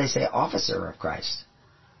they say officer of Christ?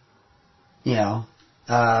 And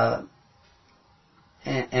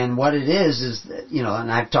what it is that,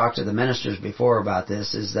 and I've talked to the ministers before about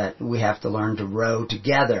this, is that we have to learn to row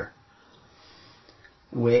together.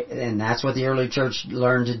 And that's what the early church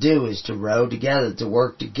learned to do, is to row together, to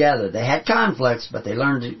work together. They had conflicts, but they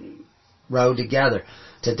learned to row together.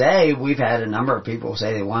 Today, we've had a number of people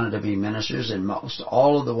say they wanted to be ministers, and most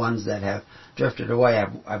all of the ones that have drifted away,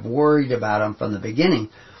 I've worried about them from the beginning.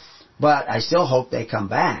 But I still hope they come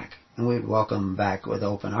back, and we'd welcome them back with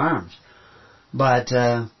open arms. But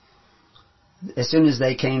as soon as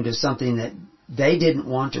they came to something that they didn't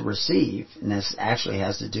want to receive, and this actually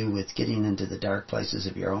has to do with getting into the dark places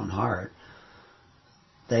of your own heart,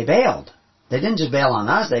 they bailed. They didn't just bail on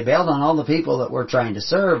us, they bailed on all the people that we're trying to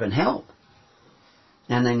serve and help.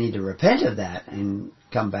 And they need to repent of that and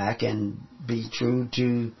come back and be true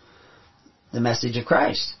to the message of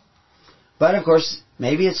Christ. But of course,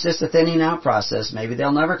 maybe it's just a thinning out process. Maybe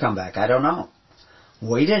they'll never come back. I don't know.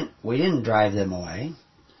 We didn't drive them away.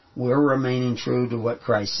 We're remaining true to what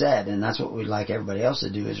Christ said, and that's what we'd like everybody else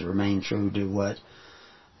to do, is remain true to what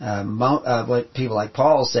people like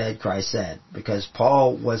Paul said Christ said, because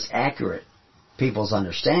Paul was accurate. People's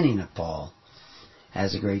understanding of Paul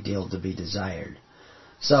has a great deal to be desired.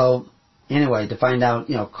 So, anyway, to find out,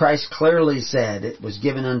 Christ clearly said it was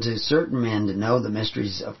given unto certain men to know the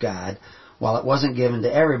mysteries of God, while it wasn't given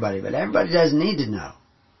to everybody. But everybody doesn't need to know.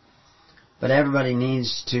 But everybody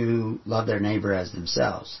needs to love their neighbor as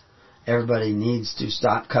themselves. Everybody needs to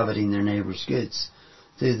stop coveting their neighbor's goods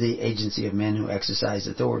through the agency of men who exercise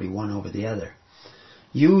authority one over the other.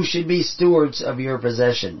 You should be stewards of your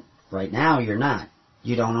possession. Right now, you're not.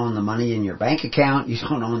 You don't own the money in your bank account. You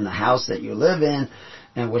don't own the house that you live in,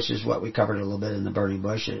 and which is what we covered a little bit in the Burning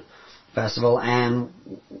Bush Festival. And,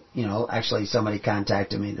 actually somebody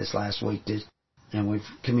contacted me this last week, and we've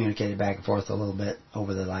communicated back and forth a little bit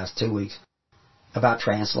over the last 2 weeks about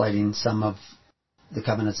translating some of the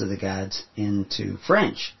Covenants of the Gods into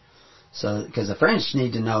French. So, because the French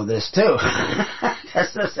need to know this too.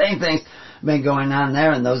 That's the same thing's been going on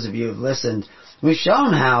there, and those of you who've listened, we've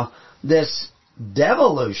shown how this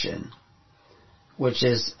devolution, which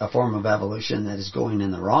is a form of evolution that is going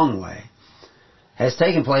in the wrong way, has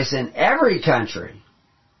taken place in every country.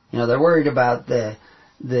 You know, they're worried about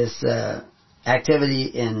this activity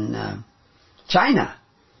in China,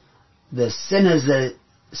 the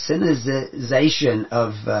Sinicization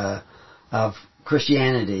of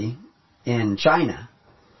Christianity in China.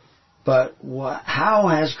 But how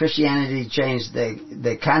has Christianity changed?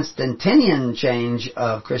 The Constantinian change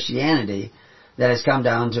of Christianity that has come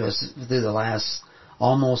down to us through the last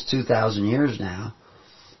almost 2,000 years now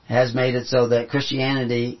has made it so that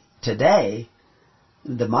Christianity today,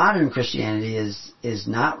 the modern Christianity, is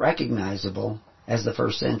not recognizable as the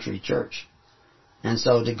first century church. And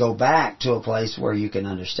so to go back to a place where you can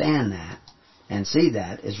understand that and see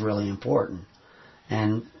that is really important.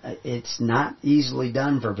 And it's not easily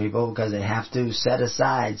done for people because they have to set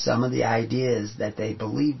aside some of the ideas that they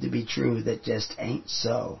believe to be true that just ain't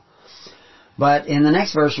so. But in the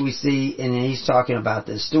next verse we see, and he's talking about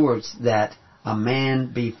the stewards, that a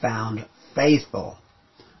man be found faithful.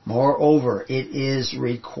 Moreover, it is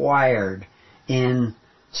required in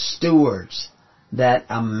stewards that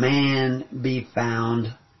a man be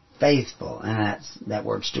found faithful. And that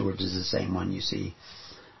word stewards is the same one you see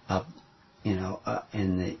up in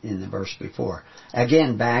the verse before.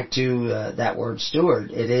 Again, back to that word steward.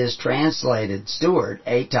 It is translated steward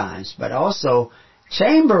 8 times, but also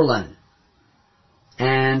chamberlain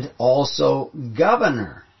and also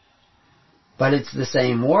governor. But it's the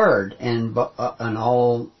same word in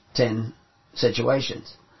all 10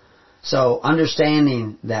 situations. So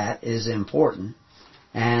understanding that is important,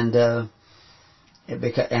 and then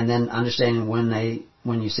understanding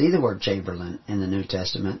when you see the word chamberlain in the New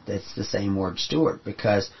Testament, that's the same word steward,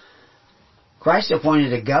 because Christ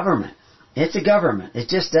appointed a government. It's a government. It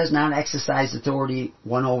just does not exercise authority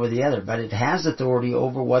one over the other, but it has authority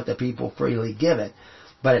over what the people freely give it.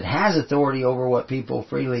 But it has authority over what people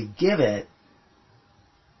freely give it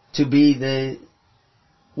to be the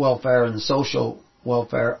welfare and the social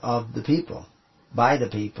welfare of the people, by the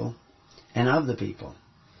people, and of the people.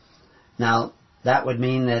 Now, that would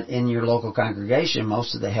mean that in your local congregation,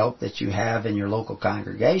 most of the help that you have in your local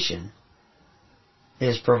congregation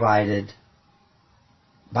is provided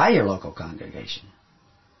by your local congregation.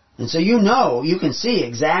 And so you can see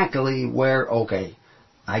exactly where, okay,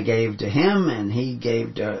 I gave to him and he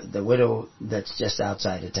gave to the widow that's just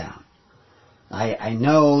outside of town. I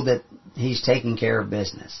know that he's taking care of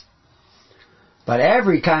business. But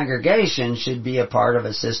every congregation should be a part of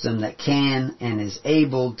a system that can and is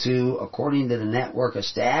able to, according to the network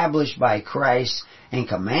established by Christ and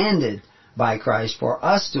commanded by Christ for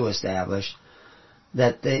us to establish,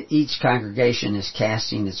 that each congregation is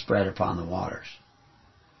casting its bread upon the waters.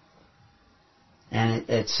 And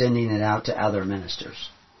it's sending it out to other ministers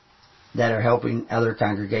that are helping other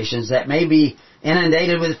congregations that may be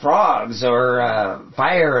inundated with frogs or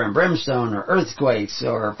fire and brimstone or earthquakes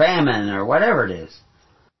or famine or whatever it is.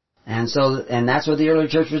 And that's what the early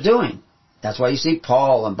church was doing. That's why you see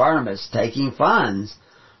Paul and Barnabas taking funds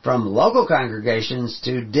from local congregations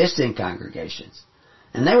to distant congregations.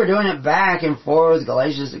 And they were doing it back and forth,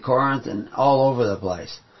 Galatians to Corinth and all over the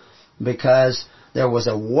place, because there was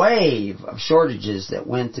a wave of shortages that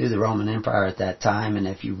went through the Roman Empire at that time, and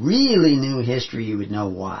if you really knew history, you would know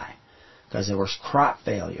why. Because there was crop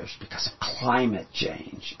failures because of climate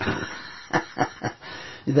change.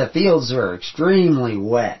 The fields were extremely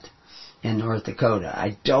wet in North Dakota.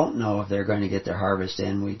 I don't know if they're going to get their harvest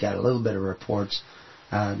in. We got a little bit of reports.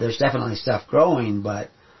 There's definitely stuff growing, but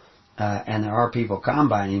and there are people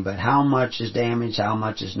combining, but how much is damaged, how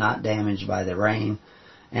much is not damaged by the rain.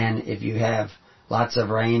 And if you have lots of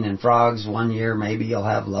rain and frogs one year, maybe you'll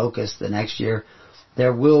have locusts the next year.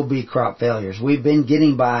 There will be crop failures. We've been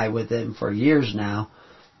getting by with them for years now,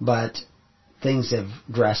 but things have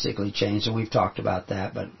drastically changed, and we've talked about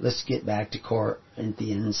that. But let's get back to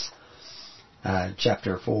Corinthians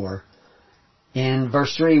chapter 4. In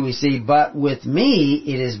verse 3 we see, "But with me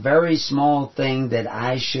it is very small thing that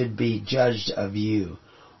I should be judged of you,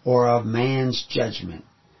 or of man's judgment.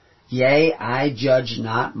 Yea, I judge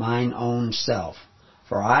not mine own self,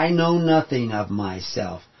 for I know nothing of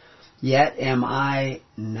myself. Yet am I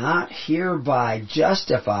not hereby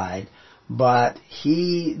justified, but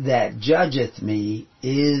he that judgeth me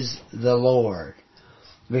is the Lord."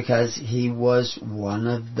 Because he was one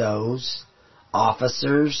of those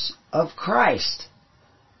officers of Christ.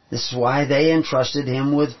 This is why they entrusted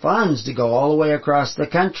him with funds to go all the way across the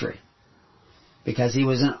country. because he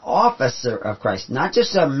was an officer of Christ, not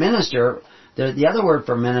just a minister. The other word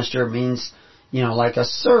for minister means, like a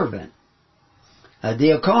servant.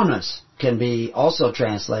 Diakonos can be also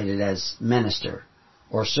translated as minister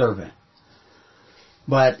or servant.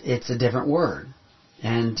 But it's a different word.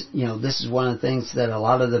 And, this is one of the things that a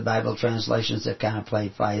lot of the Bible translations have kind of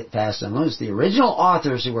played fast and loose. The original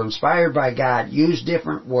authors who were inspired by God used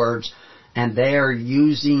different words, and they are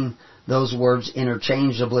using those words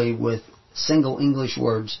interchangeably with single English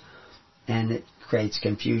words, and it creates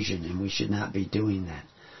confusion, and we should not be doing that.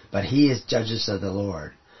 But he is judges of the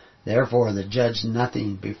Lord. Therefore, the judge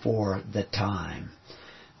nothing before the time.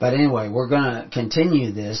 But anyway, we're going to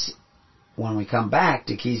continue this when we come back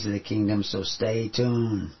to Keys of the Kingdom, so stay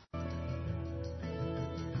tuned.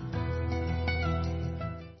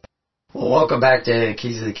 Well, welcome back to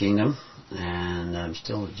Keys of the Kingdom, and I'm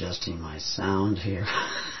still adjusting my sound here.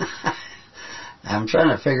 I'm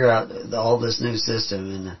trying to figure out all this new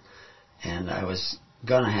system, and I was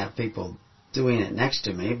going to have people doing it next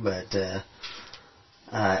to me, but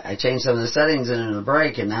I changed some of the settings in the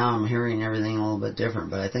break, and now I'm hearing everything a little bit different,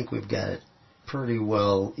 but I think we've got it pretty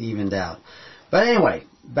well evened out. But anyway,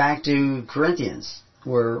 back to Corinthians.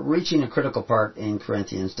 We're reaching a critical part in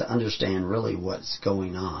Corinthians to understand really what's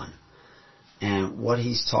going on and what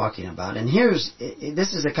he's talking about. And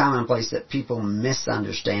this is a common place that people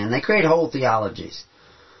misunderstand. They create whole theologies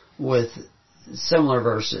with similar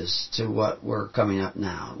verses to what we're coming up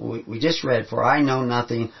now. We just read, "For I know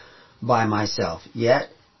nothing by myself,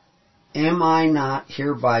 yet am I not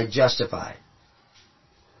hereby justified?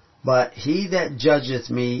 But he that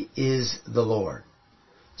judgeth me is the Lord."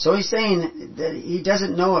 So he's saying that he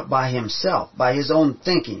doesn't know it by himself, by his own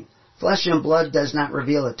thinking. Flesh and blood does not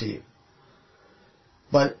reveal it to you.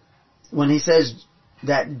 But when he says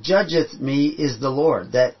that judgeth me is the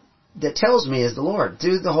Lord, that tells me is the Lord,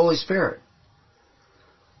 through the Holy Spirit.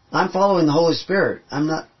 I'm following the Holy Spirit. I'm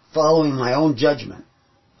not following my own judgment.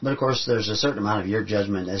 But of course, there's a certain amount of your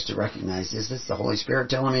judgment as to recognize, is this the Holy Spirit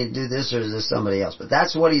telling me to do this, or is this somebody else? But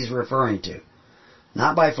that's what he's referring to.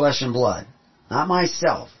 Not by flesh and blood. Not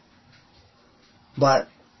myself. But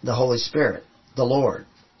the Holy Spirit, the Lord,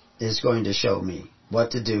 is going to show me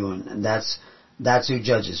what to do, and that's who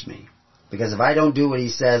judges me. Because if I don't do what he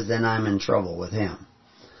says, then I'm in trouble with him.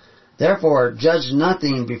 Therefore, judge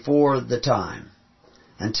nothing before the time,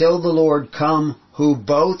 until the Lord come, who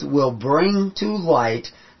both will bring to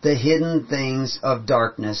light the hidden things of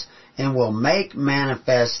darkness, and will make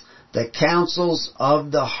manifest the counsels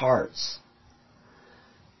of the hearts.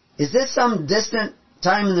 Is this some distant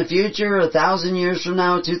time in the future, 1,000 years from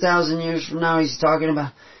now, 2,000 years from now he's talking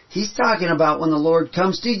about? He's talking about when the Lord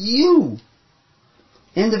comes to you,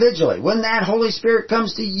 individually. When that Holy Spirit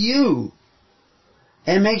comes to you,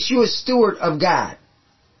 and makes you a steward of God.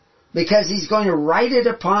 Because he's going to write it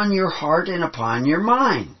upon your heart and upon your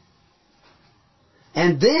mind.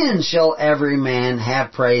 And then shall every man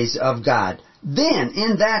have praise of God. Then,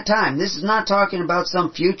 in that time. This is not talking about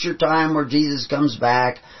some future time where Jesus comes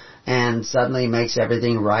back and suddenly makes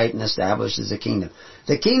everything right and establishes a kingdom.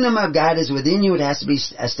 The kingdom of God is within you. It has to be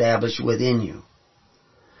established within you.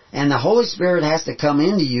 And the Holy Spirit has to come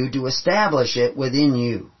into you to establish it within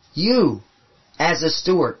you. You, as a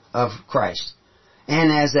steward of Christ. And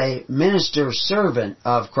as a minister servant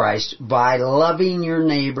of Christ, by loving your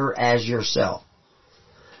neighbor as yourself.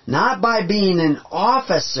 Not by being an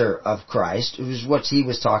officer of Christ, which is what he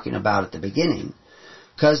was talking about at the beginning.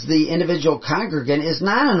 Because the individual congregant is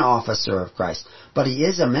not an officer of Christ, but he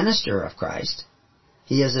is a minister of Christ.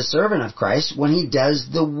 He is a servant of Christ when he does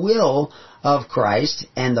the will of Christ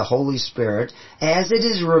and the Holy Spirit as it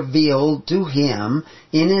is revealed to him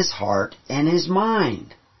in his heart and his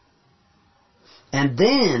mind. And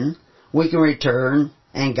then we can return,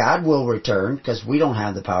 and God will return, because we don't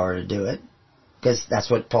have the power to do it. Because that's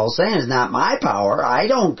what Paul's saying, it's not my power. I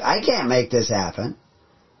can't make this happen.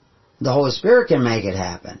 The Holy Spirit can make it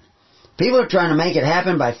happen. People are trying to make it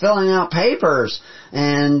happen by filling out papers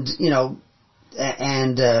and,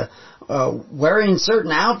 wearing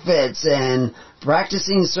certain outfits and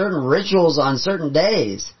practicing certain rituals on certain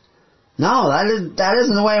days. No, that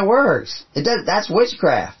isn't the way it works. That's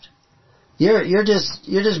witchcraft. You're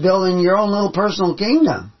just building your own little personal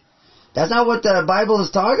kingdom. That's not what the Bible is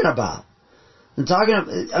talking about. They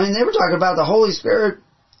were talking about the Holy Spirit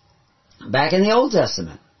back in the Old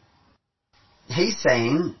Testament. He's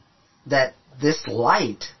saying that this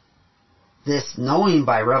light, this knowing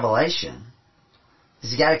by revelation,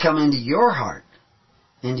 has got to come into your heart,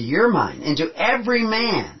 into your mind, into every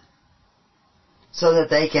man, so that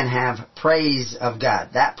they can have praise of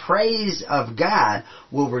God. That praise of God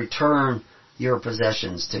will return your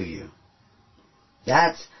possessions to you.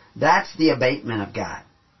 That's the abatement of God.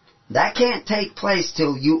 That can't take place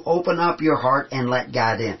till you open up your heart and let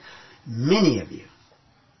God in. Many of you,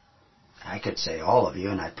 I could say all of you,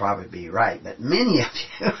 and I'd probably be right, but many of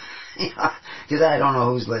you, because I don't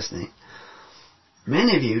know who's listening,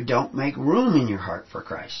 many of you don't make room in your heart for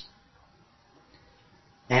Christ.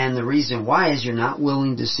 And the reason why is you're not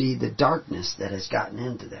willing to see the darkness that has gotten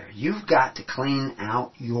into there. You've got to clean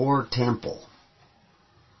out your temple.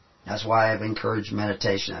 That's why I've encouraged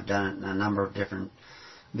meditation. I've done it in a number of different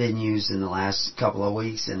venues in the last couple of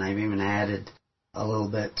weeks, and I've even added a little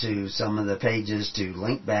bit to some of the pages to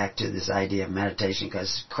link back to this idea of meditation,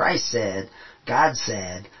 because Christ said, God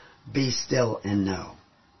said, be still and know.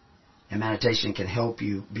 And meditation can help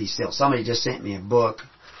you be still. Somebody just sent me a book.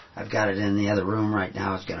 I've got it in the other room right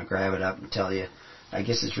now. I was going to grab it up and tell you. I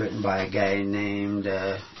guess it's written by a guy named,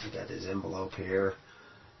 I got his envelope here,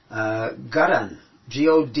 Goddon,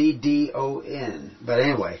 Goddon. But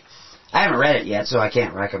anyway, I haven't read it yet, so I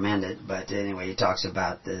can't recommend it. But anyway, he talks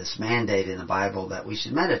about this mandate in the Bible that we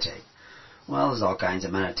should meditate. Well, there's all kinds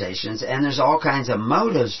of meditations, and there's all kinds of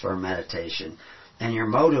motives for meditation. And your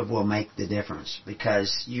motive will make the difference,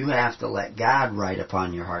 because you have to let God write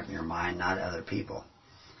upon your heart and your mind, not other people.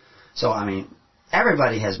 So, I mean,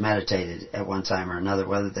 everybody has meditated at one time or another,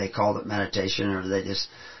 whether they called it meditation or they just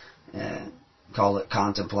call it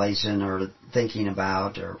contemplation or thinking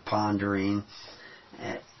about or pondering.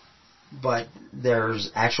 But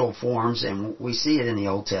there's actual forms, and we see it in the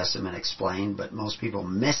Old Testament explained, but most people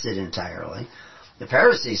miss it entirely. The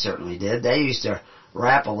Pharisees certainly did. They used to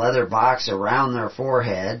wrap a leather box around their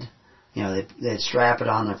forehead. You know, they'd strap it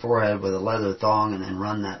on their forehead with a leather thong and then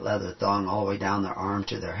run that leather thong all the way down their arm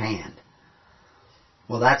to their hand.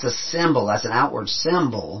 Well, that's a symbol. That's an outward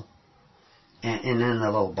symbol. And in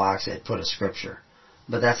the little box they'd put a scripture.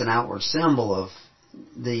 But that's an outward symbol of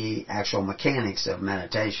the actual mechanics of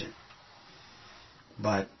meditation.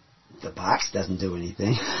 But the box doesn't do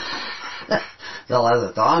anything. The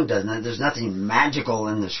leather thong doesn't. There's nothing magical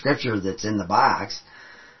in the scripture that's in the box.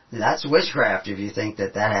 That's witchcraft if you think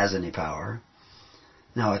that has any power.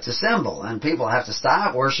 No, it's a symbol. And people have to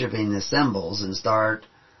stop worshiping the symbols and start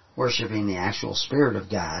worshiping the actual Spirit of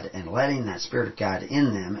God and letting that Spirit of God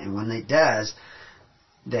in them. And when they does,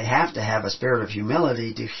 they have to have a spirit of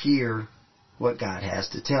humility to hear what God has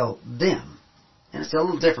to tell them. And it's a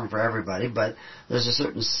little different for everybody, but there's a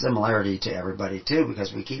certain similarity to everybody too,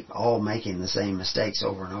 because we keep all making the same mistakes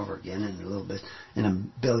over and over again in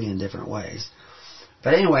a billion different ways.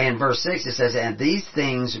 But anyway, in verse 6 it says, and these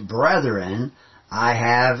things, brethren, I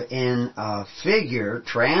have in a figure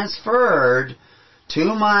transferred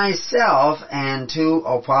to myself and to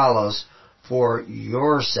Apollos for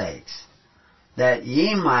your sakes, that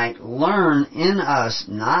ye might learn in us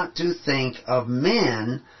not to think of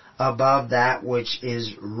men above that which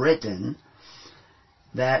is written,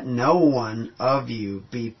 that no one of you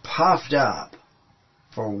be puffed up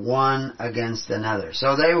for one against another.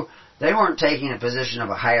 So they weren't taking a position of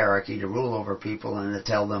a hierarchy to rule over people and to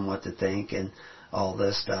tell them what to think and all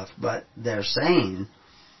this stuff. But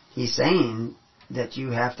he's saying that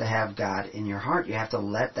you have to have God in your heart. You have to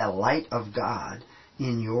let the light of God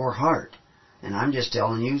in your heart. And I'm just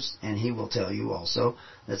telling you, and he will tell you also,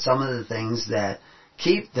 that some of the things that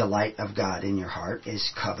keep the light of God in your heart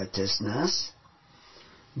is covetousness,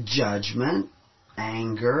 judgment,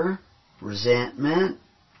 anger, resentment.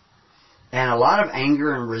 And a lot of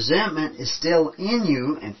anger and resentment is still in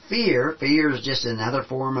you, and fear. Fear is just another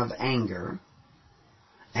form of anger.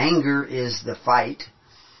 Anger is the fight,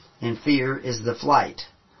 and fear is the flight.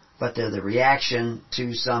 But they're the reaction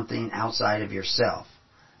to something outside of yourself.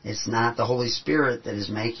 It's not the Holy Spirit that is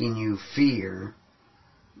making you fear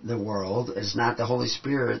the world. It's not the Holy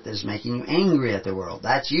Spirit that is making you angry at the world.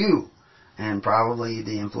 That's you, and probably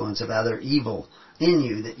the influence of other evil in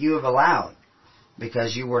you that you have allowed,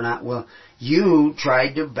 because you were not willing. You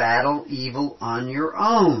tried to battle evil on your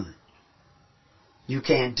own. You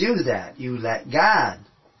can't do that. You let God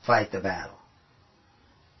fight the battle.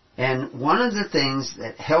 And one of the things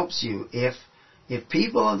that helps you, if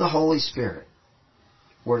people of the Holy Spirit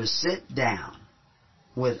were to sit down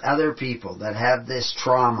with other people that have this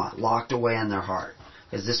trauma locked away in their heart,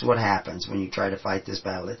 because this is what happens when you try to fight this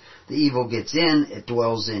battle. The evil gets in, it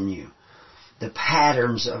dwells in you. The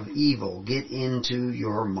patterns of evil get into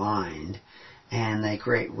your mind, and they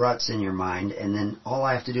create ruts in your mind, and then all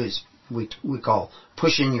I have to do is, we call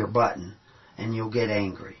pushing your button, and you'll get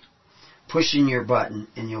angry. Pushing your button,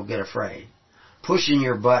 and you'll get afraid. Pushing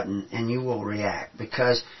your button, and you will react,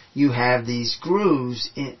 because you have these grooves,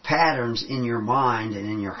 patterns in your mind and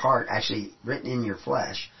in your heart, actually written in your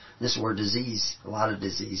flesh. This is where a lot of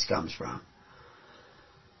disease comes from.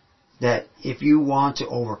 that if you want to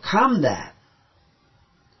overcome that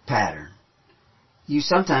pattern, you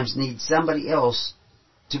sometimes need somebody else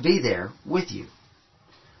to be there with you.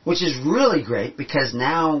 Which is really great, because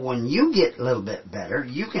now when you get a little bit better,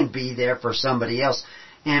 you can be there for somebody else.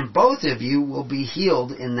 And both of you will be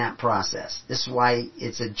healed in that process. This is why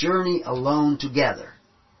it's a journey alone together.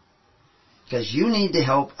 Because you need to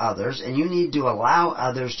help others, and you need to allow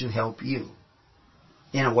others to help you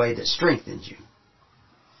in a way that strengthens you.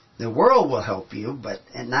 The world will help you, but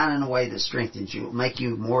not in a way that strengthens you. It will make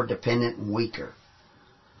you more dependent and weaker.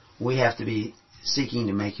 We have to be seeking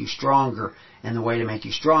to make you stronger, and the way to make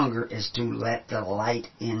you stronger is to let the light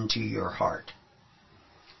into your heart.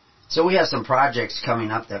 So we have some projects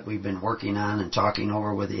coming up that we've been working on and talking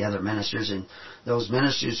over with the other ministers, and those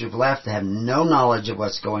ministers who've left have no knowledge of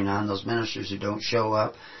what's going on. Those ministers who don't show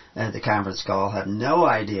up at the conference call have no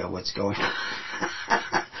idea what's going on.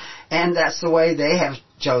 And that's the way they have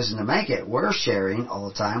chosen to make it. We're sharing all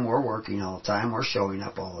the time, we're working all the time, we're showing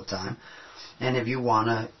up all the time. And if you want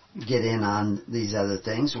to get in on these other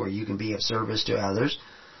things where you can be of service to others,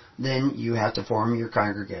 then you have to form your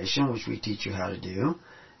congregation, which we teach you how to do,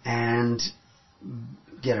 and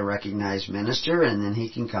get a recognized minister, and then he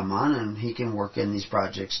can come on and he can work in these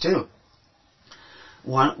projects too.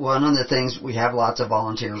 One of the things, we have lots of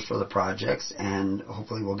volunteers for the projects, and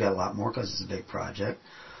hopefully we'll get a lot more because it's a big project.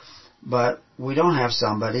 But we don't have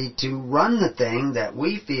somebody to run the thing that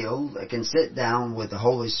we feel that can sit down with the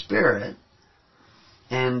Holy Spirit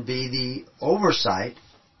and be the oversight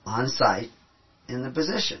on site in the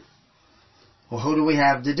position. Well, who do we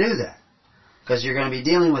have to do that? Because you're going to be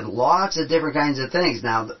dealing with lots of different kinds of things.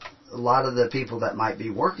 Now, a lot of the people that might be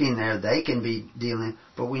working there, they can be dealing,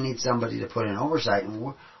 but we need somebody to put in oversight,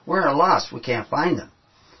 and we're at a loss. We can't find them.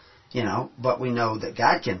 But we know that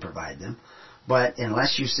God can provide them. But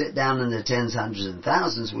unless you sit down in the tens, hundreds, and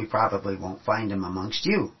thousands, we probably won't find them amongst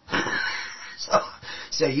you.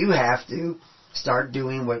 So you have to start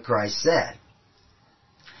doing what Christ said.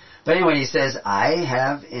 But anyway, he says, I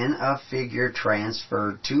have in a figure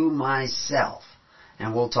transferred to myself.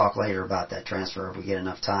 And we'll talk later about that transfer if we get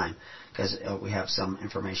enough time, because we have some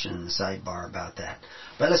information in the sidebar about that.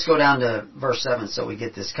 But let's go down to verse 7 so we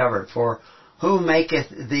get this covered. For who maketh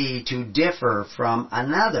thee to differ from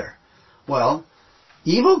another? Well,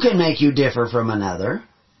 evil can make you differ from another,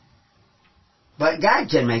 but God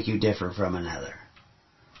can make you differ from another.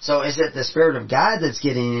 So is it the Spirit of God that's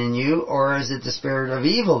getting in you, or is it the spirit of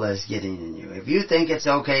evil that's getting in you? If you think it's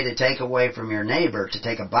okay to take away from your neighbor, to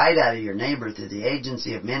take a bite out of your neighbor through the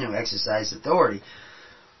agency of men who exercise authority,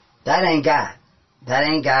 that ain't God. That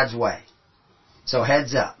ain't God's way. So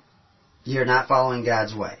heads up. You're not following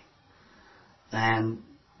God's way. And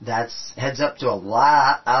that's heads up to a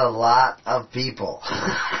lot of people.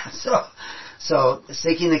 So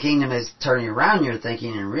seeking the kingdom is turning around your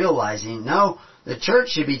thinking and realizing, no, the church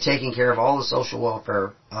should be taking care of all the social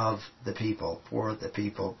welfare of the people, for the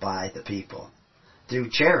people, by the people, through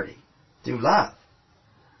charity, through love.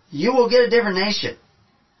 You will get a different nation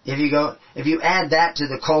if you add that to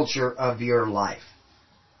the culture of your life.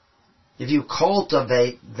 If you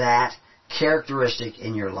cultivate that characteristic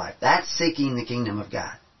in your life, that's seeking the kingdom of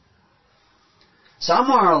God.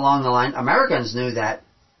 Somewhere along the line, Americans knew that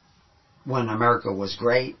when America was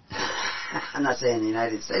great. I'm not saying the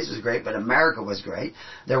United States was great, but America was great.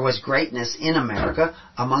 There was greatness in America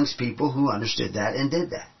amongst people who understood that and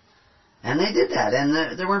did that. And they did that.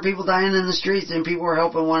 And there weren't people dying in the streets, and people were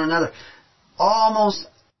helping one another. Almost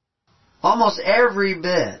every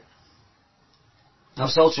bit of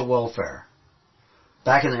social welfare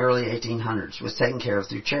back in the early 1800s was taken care of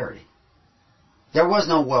through charity. There was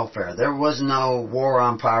no welfare. There was no war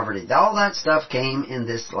on poverty. All that stuff came in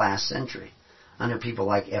this last century under people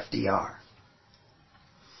like FDR.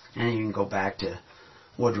 And you can go back to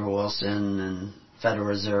Woodrow Wilson and Federal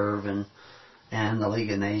Reserve and the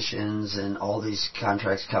League of Nations and all these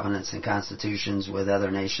contracts, covenants, and constitutions with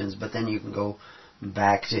other nations. But then you can go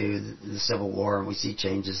back to the Civil War, and we see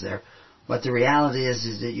changes there. But the reality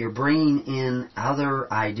is that you're bringing in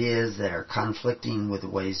other ideas that are conflicting with the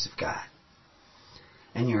ways of God.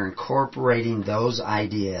 And you're incorporating those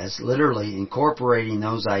ideas, literally incorporating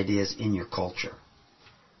those ideas in your culture.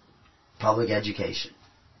 Public education.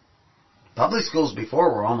 Public schools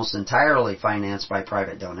before were almost entirely financed by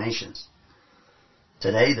private donations.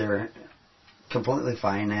 Today they're completely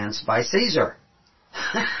financed by Caesar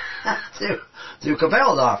through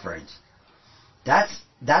compelled offerings. That's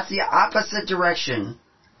the opposite direction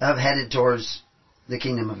of headed towards the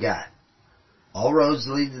kingdom of God. All roads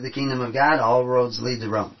lead to the kingdom of God. All roads lead to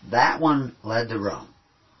Rome. That one led to Rome.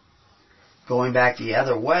 Going back the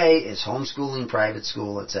other way is homeschooling, private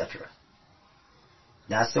school, etc.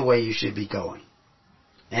 That's the way you should be going.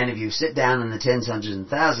 And if you sit down in the tens, hundreds, and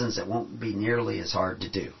thousands, it won't be nearly as hard to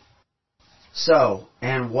do. So,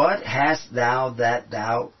 and what hast thou that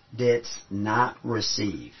thou didst not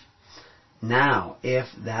receive? Now, if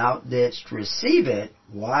thou didst receive it,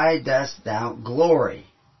 why dost thou glory,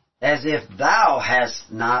 as if thou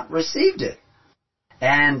hast not received it?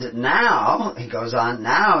 And now, he goes on,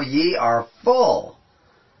 now ye are full.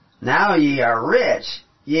 Now ye are rich.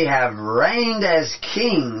 Ye have reigned as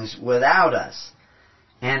kings without us.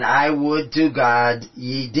 And I would to God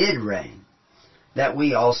ye did reign, that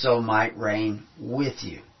we also might reign with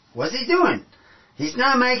you. What's he doing? He's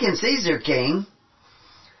not making Caesar king.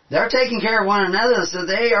 They're taking care of one another, so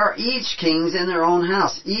they are each kings in their own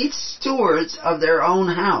house, each stewards of their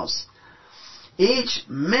own house, each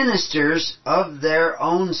ministers of their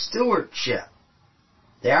own stewardship.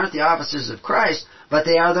 They aren't the officers of Christ, but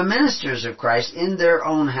they are the ministers of Christ in their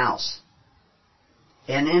own house,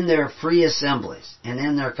 and in their free assemblies, and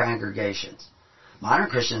in their congregations. Modern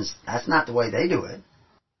Christians, that's not the way they do it.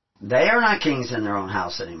 They are not kings in their own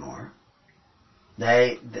house anymore.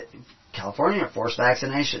 California, forced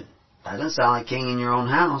vaccination. That doesn't sound like king in your own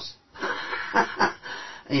house.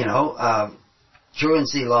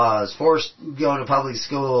 Truancy laws, forced go to public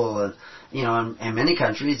school, and in many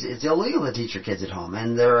countries it's illegal to teach your kids at home.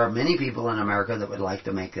 And there are many people in America that would like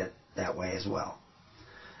to make it that way as well.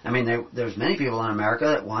 I mean, there's many people in America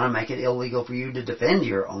that want to make it illegal for you to defend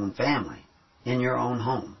your own family in your own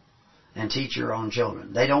home and teach your own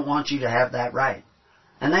children. They don't want you to have that right.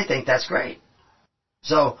 And they think that's great.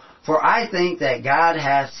 So, for I think that God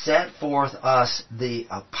hath set forth us the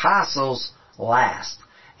apostles last,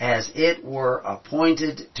 as it were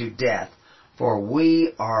appointed to death, for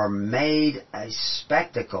we are made a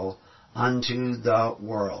spectacle unto the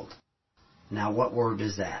world. Now, what word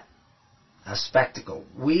is that? A spectacle.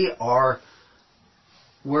 We're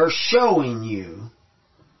showing you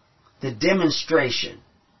the demonstration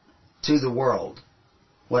to the world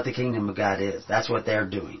what the kingdom of God is. That's what they're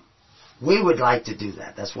doing. We would like to do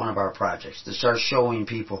that. That's one of our projects, to start showing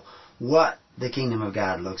people what the kingdom of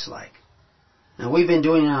God looks like. And we've been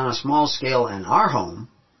doing it on a small scale in our home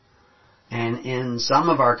and in some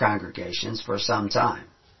of our congregations for some time.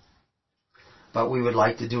 But we would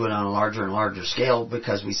like to do it on a larger and larger scale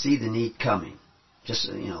because we see the need coming. Just,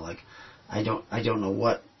 I don't know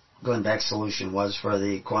what Glenn Beck's solution was for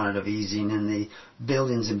the quantitative easing and the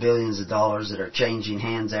billions and billions of dollars that are changing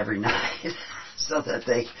hands every night so that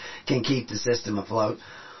they can keep the system afloat.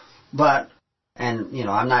 But,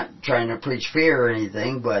 I'm not trying to preach fear or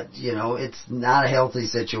anything, but, it's not a healthy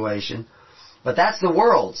situation. But that's the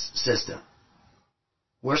world's system.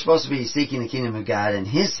 We're supposed to be seeking the kingdom of God in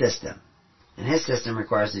His system. And His system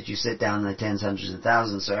requires that you sit down in the tens, hundreds, and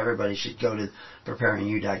thousands, so everybody should go to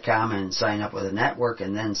preparingyou.com and sign up with a network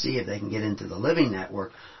and then see if they can get into the living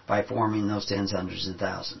network by forming those tens, hundreds, and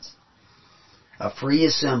thousands. Of free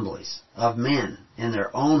assemblies of men in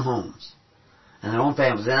their own homes and their own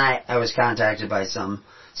families. Then I was contacted by some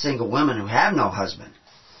single women who have no husband,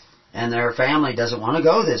 and their family doesn't want to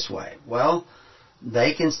go this way. Well,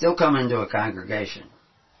 they can still come into a congregation,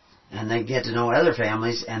 and they get to know other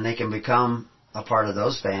families, and they can become a part of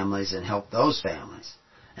those families and help those families.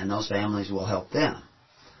 And those families will help them.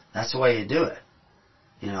 That's the way you do it.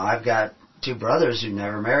 I've got two brothers who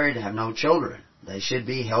never married and have no children. They should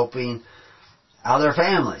be helping other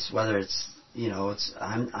families, whether it's,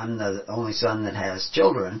 I'm the only son that has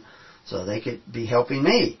children, so they could be helping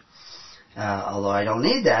me. Although I don't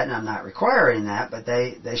need that, and I'm not requiring that, but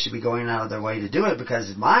they should be going out of their way to do it,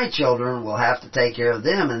 because my children will have to take care of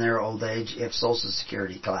them in their old age if Social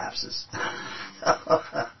Security collapses.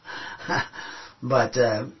 But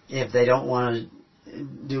if they don't want to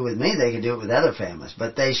do with me, they can do it with other families.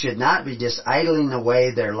 But they should not be just idling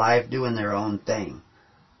away their life doing their own thing.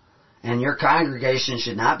 And your congregation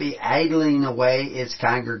should not be idling away its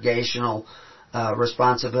congregational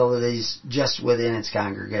responsibilities just within its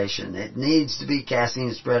congregation. It needs to be casting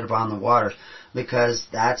its bread upon the water, because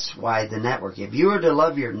that's why the network. If you are to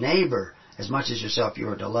love your neighbor as much as yourself, you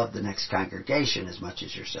are to love the next congregation as much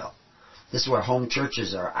as yourself. This is where home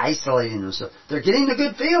churches are isolating themselves. They're getting a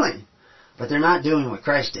good feeling, but they're not doing what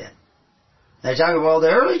Christ did. They talk about,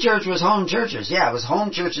 the early church was home churches. Yeah, it was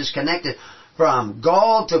home churches connected from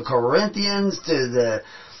Gaul to Corinthians to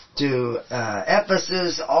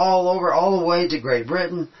Ephesus, all the way to Great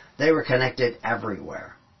Britain. They were connected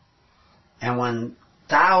everywhere. And when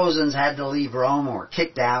thousands had to leave Rome or were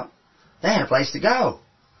kicked out, they had a place to go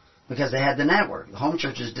because they had the network. The home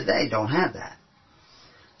churches today don't have that.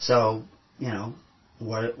 So,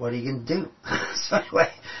 what are you going to do? So anyway,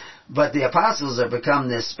 But the apostles have become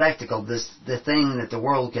this spectacle, the thing that the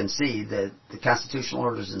world can see, the constitutional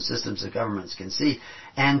orders and systems of governments can see,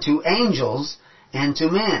 and to angels and to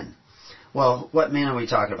men. Well, what men are we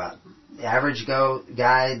talking about? The average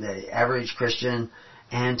guy, the average Christian,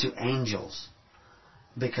 and to angels.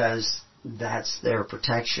 Because that's their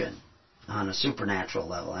protection on a supernatural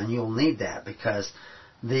level. And you'll need that because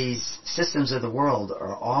these systems of the world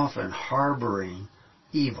are often harboring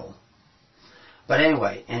evil. But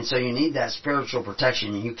anyway, and so you need that spiritual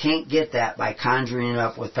protection, and you can't get that by conjuring it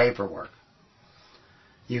up with paperwork.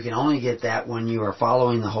 You can only get that when you are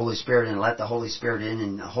following the Holy Spirit and let the Holy Spirit in,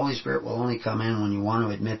 and the Holy Spirit will only come in when you want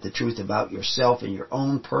to admit the truth about yourself and your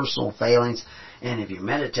own personal failings, and if you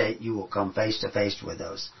meditate, you will come face to face with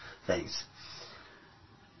those things.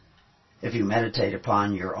 If you meditate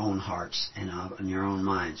upon your own hearts and your own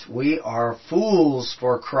minds. We are fools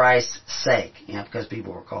for Christ's sake. Because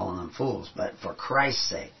people were calling them fools, but for Christ's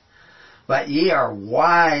sake. But ye are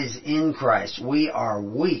wise in Christ. We are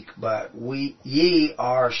weak, but ye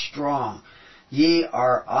are strong. Ye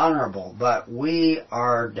are honorable, but we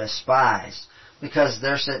are despised. Because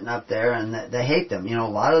they're sitting up there and they hate them. A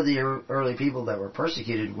lot of the early people that were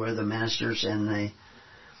persecuted were the ministers and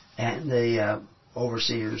the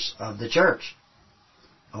overseers of the church.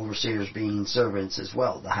 Overseers being servants as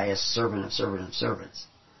well. The highest servant of servants.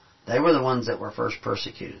 They were the ones that were first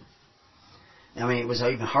persecuted. It was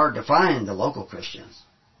even hard to find the local Christians.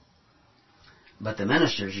 But the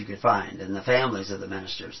ministers you could find, and the families of the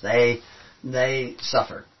ministers, they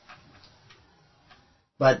suffered.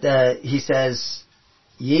 But he says,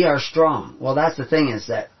 ye are strong. Well, that's the thing, is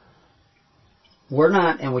that we're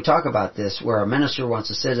not, and we talk about this, where a minister wants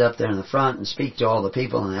to sit up there in the front and speak to all the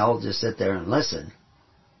people and they all just sit there and listen.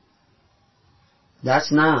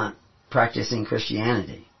 That's not practicing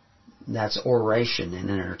Christianity. That's oration and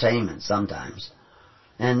entertainment sometimes.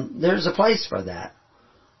 And there's a place for that.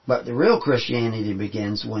 But the real Christianity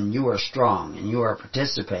begins when you are strong and you are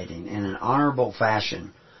participating in an honorable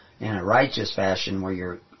fashion, in a righteous fashion where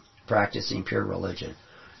you're practicing pure religion.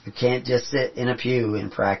 You can't just sit in a pew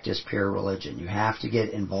and practice pure religion. You have to get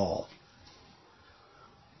involved.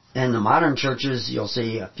 In the modern churches, you'll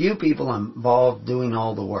see a few people involved doing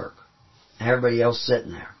all the work. Everybody else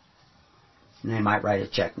sitting there. And they might write a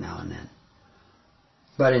check now and then.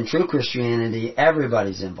 But in true Christianity,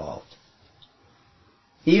 everybody's involved.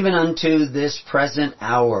 Even unto this present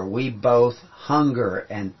hour we both hunger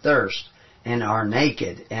and thirst, and are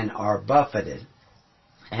naked, and are buffeted,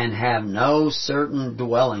 and have no certain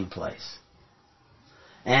dwelling place,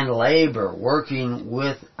 and labor, working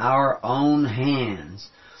with our own hands,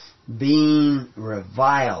 being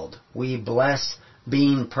reviled, we bless,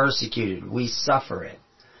 being persecuted, we suffer it,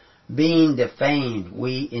 being defamed,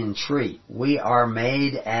 we entreat. We are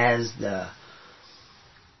made as the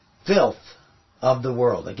filth of the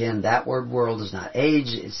world. Again, that word world is not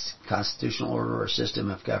age, it's constitutional order or system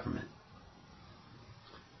of government.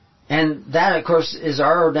 And that, of course, is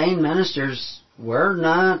our ordained ministers. We're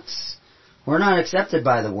not accepted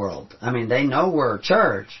by the world. They know we're a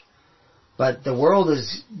church, but the world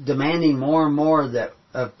is demanding more and more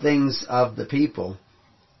of things of the people.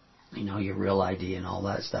 Your real ID and all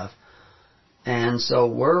that stuff. And so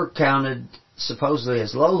we're counted supposedly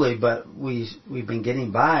as lowly, but we've been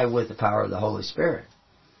getting by with the power of the Holy Spirit.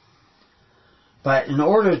 But in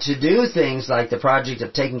order to do things like the project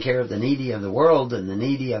of taking care of the needy of the world and the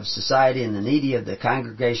needy of society and the needy of the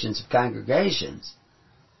congregations of congregations,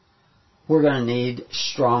 we're going to need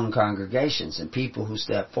strong congregations and people who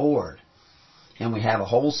step forward. And we have a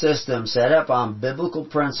whole system set up on biblical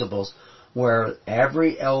principles where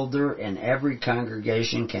every elder and every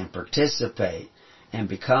congregation can participate and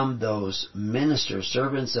become those ministers,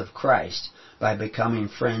 servants of Christ, by becoming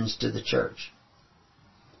friends to the church.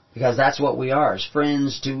 Because that's what we are, as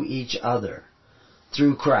friends to each other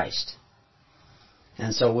through Christ.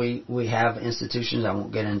 And so we have institutions. I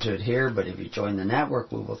won't get into it here, but if you join the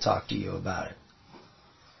network, we will talk to you about it.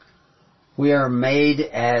 We are made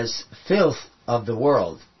as filth of the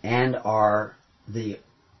world and are the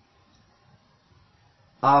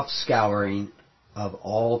offscouring of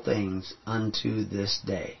all things unto this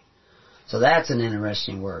day. So that's an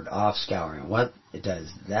interesting word, offscouring. What does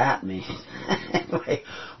that mean? Anyway,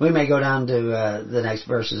 we may go down to the next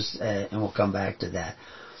verses and we'll come back to that.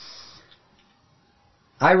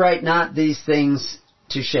 I write not these things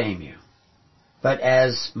to shame you, but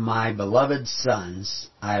as my beloved sons,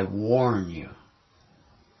 I warn you.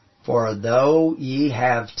 For though ye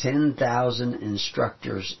have 10,000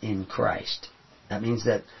 instructors in Christ, that means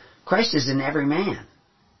that Christ is in every man.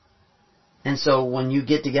 And so when you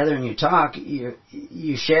get together and you talk,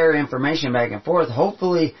 you share information back and forth.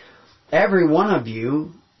 Hopefully every one of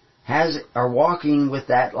you are walking with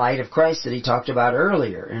that light of Christ that he talked about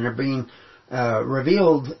earlier, and are being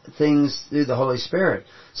revealed things through the Holy Spirit.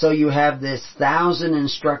 So you have this 1,000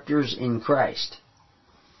 instructors in Christ,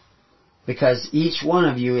 because each one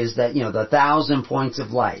of you is that, the 1,000 points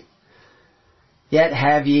of light. Yet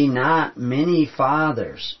have ye not many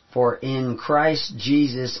fathers, for in Christ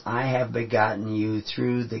Jesus I have begotten you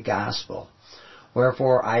through the gospel.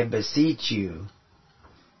 Wherefore I beseech you,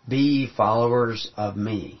 be ye followers of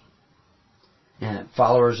me, and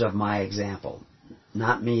followers of my example,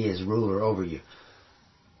 not me as ruler over you.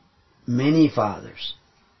 Many fathers,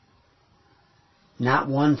 not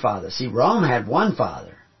one father. See, Rome had one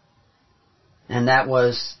father, and that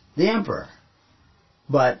was the emperor.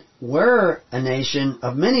 But we're a nation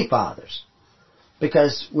of many fathers,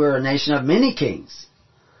 because we're a nation of many kings.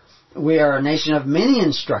 We are a nation of many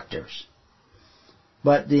instructors.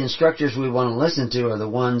 But the instructors we want to listen to are the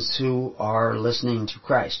ones who are listening to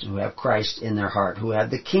Christ, who have Christ in their heart, who have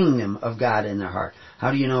the kingdom of God in their heart.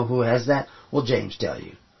 How do you know who has that? Well, James tells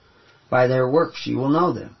you. By their works you will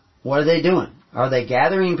know them. What are they doing? Are they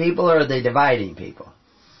gathering people, or are they dividing people?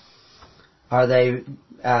 Are they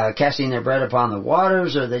casting their bread upon the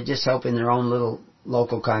waters, or are they just helping their own little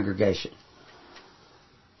local congregation?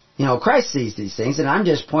 Christ sees these things, and I'm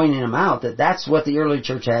just pointing them out that that's what the early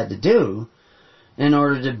church had to do in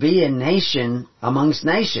order to be a nation amongst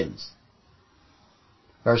nations.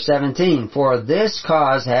 Verse 17, for this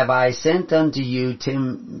cause have I sent unto you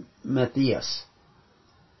Timotheus,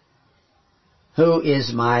 who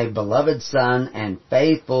is my beloved son and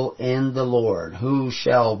faithful in the Lord, who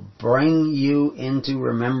shall bring you into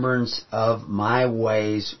remembrance of my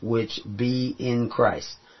ways which be in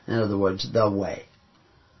Christ. In other words, the way.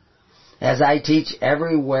 As I teach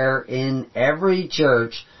everywhere in every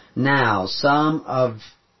church, now some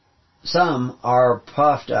are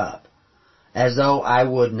puffed up, as though I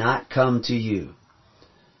would not come to you.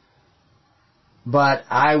 But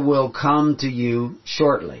I will come to you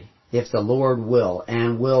shortly, if the Lord will,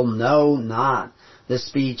 and will know not the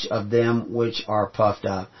speech of them which are puffed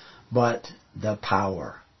up, but the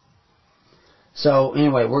power. So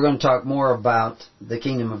anyway, we're going to talk more about the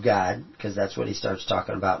kingdom of God, because that's what he starts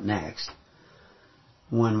talking about next,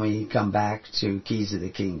 when we come back to Keys of the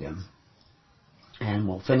Kingdom. And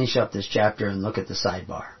we'll finish up this chapter and look at the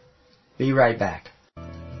sidebar. Be right back.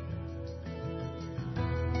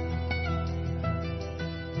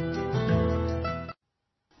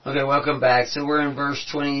 Okay, welcome back. So we're in verse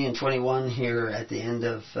 20 and 21 here at the end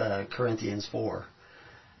of Corinthians 4.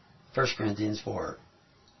 1 Corinthians 4.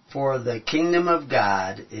 For the kingdom of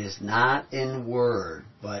God is not in word,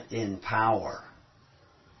 but in power.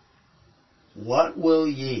 What will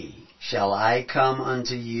ye? Shall I come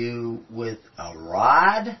unto you with a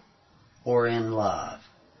rod, or in love,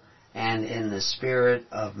 and in the spirit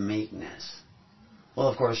of meekness? Well,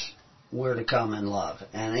 of course, we're to come in love.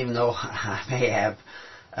 And even though I may have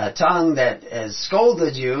a tongue that has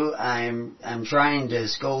scolded you, I'm trying to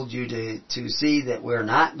scold you to see that we're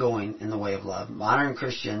not going in the way of love. Modern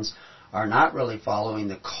Christians are not really following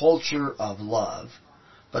the culture of love,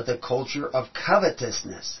 but the culture of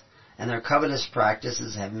covetousness. And their covetous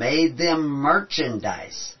practices have made them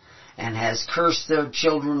merchandise, and has cursed their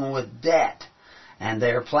children with debt. And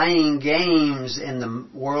they're playing games in the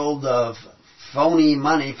world of phony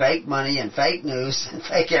money, and fake news, and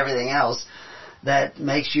fake everything else that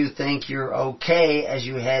makes you think you're okay as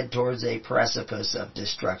you head towards a precipice of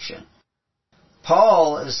destruction.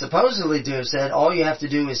 Paul is supposedly to have said, all you have to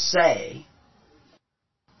do is say,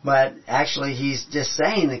 but actually he's just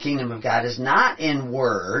saying the kingdom of God is not in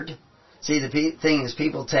word. See, the thing is,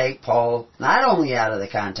 people take Paul not only out of the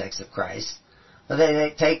context of Christ, but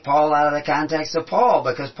they take Paul out of the context of Paul,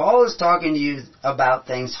 because Paul is talking to you about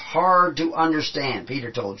things hard to understand.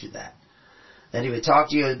 Peter told you that he would talk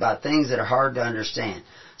to you about things that are hard to understand.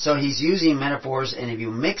 So he's using metaphors, and if you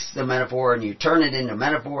mix the metaphor and you turn it into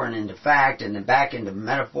metaphor and into fact and then back into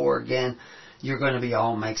metaphor again, you're going to be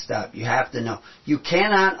all mixed up. You have to know. You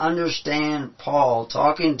cannot understand Paul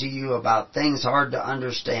talking to you about things hard to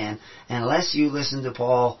understand unless you listen to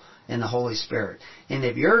Paul in the Holy Spirit. And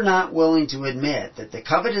if you're not willing to admit that the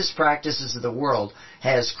covetous practices of the world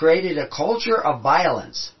has created a culture of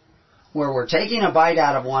violence, where we're taking a bite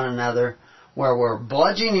out of one another, where we're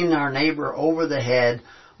bludgeoning our neighbor over the head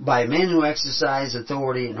by men who exercise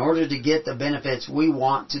authority in order to get the benefits we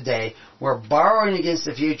want today. We're borrowing against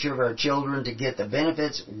the future of our children to get the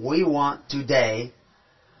benefits we want today.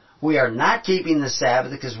 We are not keeping the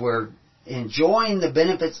Sabbath because we're enjoying the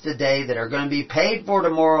benefits today that are going to be paid for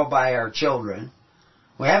tomorrow by our children.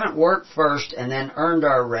 We haven't worked first and then earned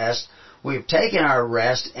our rest. We've taken our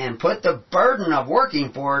rest and put the burden of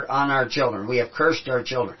working for it on our children. We have cursed our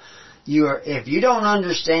children. If you don't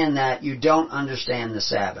understand that, you don't understand the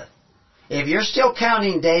Sabbath. If you're still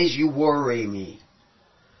counting days, you worry me.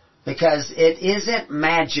 Because it isn't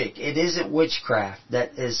magic, it isn't witchcraft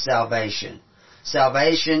that is salvation.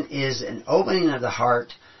 Salvation is an opening of the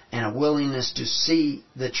heart and a willingness to see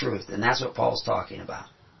the truth. And that's what Paul's talking about.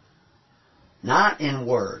 Not in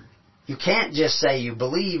word. You can't just say you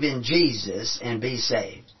believe in Jesus and be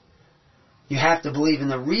saved. You have to believe in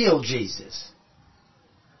the real Jesus.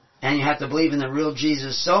 And you have to believe in the real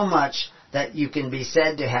Jesus so much that you can be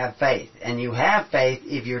said to have faith. And you have faith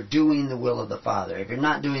if you're doing the will of the Father. If you're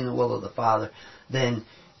not doing the will of the Father, then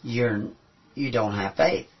you don't have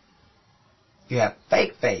faith. You have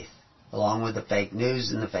fake faith, along with the fake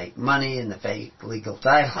news and the fake money and the fake legal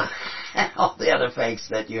title and all the other fakes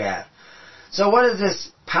that you have. So what is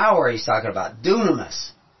this power he's talking about?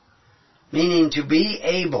 Dunamis, meaning to be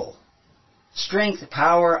able. Strength,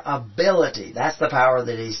 power, ability. That's the power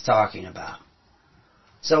that he's talking about.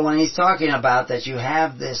 So when he's talking about that you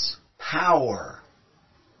have this power,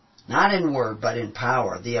 not in word, but in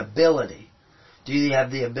power, the ability. Do you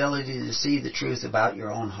have the ability to see the truth about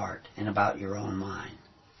your own heart and about your own mind?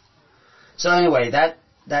 So anyway, that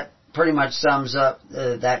pretty much sums up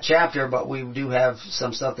that chapter, but we do have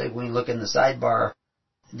some stuff that we look in the sidebar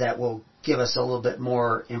that will give us a little bit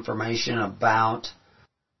more information about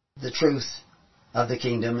the truth of the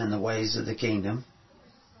kingdom and the ways of the kingdom.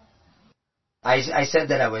 I said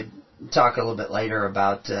that I would talk a little bit later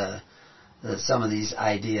about some of these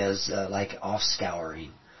ideas like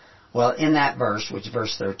off-scouring. Well, in that verse, which is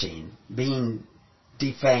verse 13, being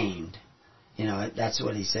defamed, that's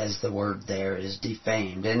what he says the word there is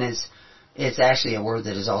defamed. And it's actually a word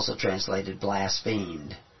that is also translated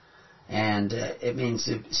blasphemed. And it means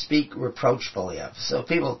to speak reproachfully of. So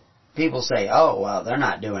people say, oh, well, they're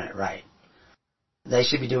not doing it right. They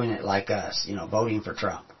should be doing it like us, voting for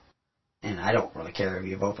Trump. And I don't really care if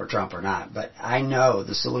you vote for Trump or not, but I know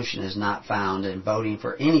the solution is not found in voting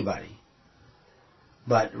for anybody,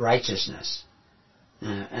 but righteousness.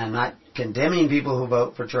 I'm not condemning people who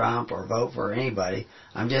vote for Trump or vote for anybody.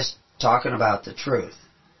 I'm just talking about the truth.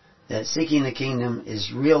 That seeking the kingdom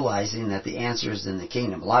is realizing that the answer is in the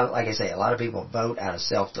kingdom. Like I say, a lot of people vote out of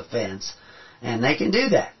self-defense, and they can do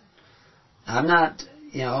that. I'm not,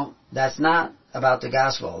 that's not about the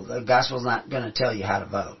gospel. The gospel's not going to tell you how to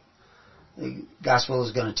vote. The gospel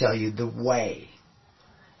is going to tell you the way.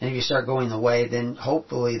 And if you start going the way, then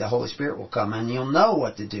hopefully the Holy Spirit will come and you'll know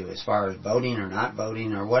what to do as far as voting or not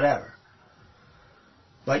voting or whatever.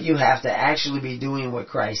 But you have to actually be doing what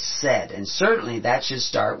Christ said. And certainly that should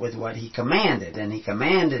start with what He commanded. And He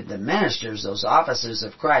commanded the ministers, those officers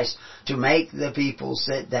of Christ, to make the people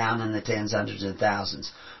sit down in the tens, hundreds, and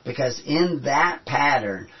thousands. Because in that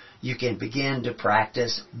pattern, you can begin to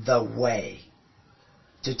practice the way.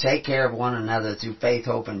 To take care of one another through faith,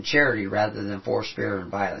 hope, and charity rather than force, fear,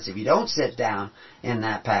 and violence. If you don't sit down in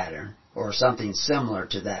that pattern, or something similar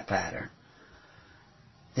to that pattern,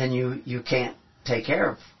 then you can't take care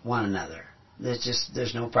of one another.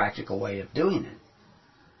 There's no practical way of doing it.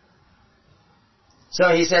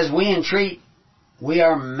 So he says, we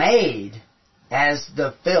are made as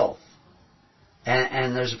the filth.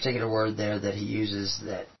 And there's a particular word there that he uses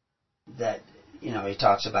that he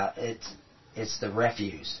talks about. It's the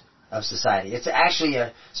refuse of society. It's actually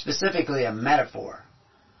specifically a metaphor.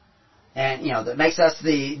 And, that makes us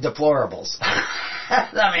the deplorables.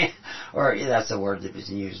 That's the word that was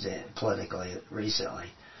used politically recently.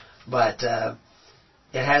 But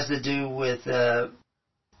it has to do with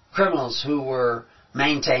criminals who were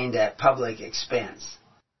maintained at public expense.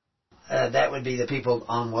 That would be the people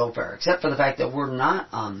on welfare, except for the fact that we're not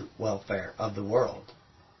on welfare of the world.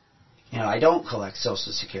 I don't collect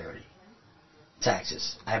Social Security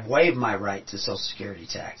taxes. I've waived my right to Social Security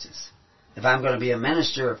taxes. If I'm going to be a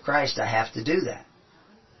minister of Christ, I have to do that.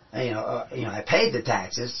 I paid the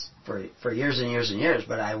taxes for years and years and years,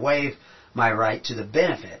 but I waive my right to the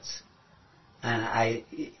benefits. And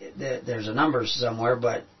there's a number somewhere,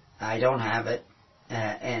 but I don't have it,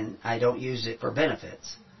 and I don't use it for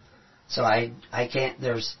benefits. So I can't.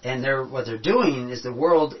 What they're doing is the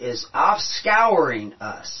world is off-scouring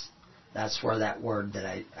us. That's where that word that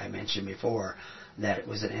I mentioned before, that it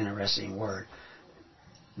was an interesting word.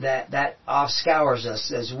 That off-scours us,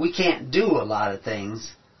 says we can't do a lot of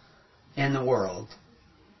things in the world.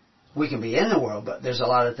 We can be in the world, but there's a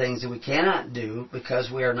lot of things that we cannot do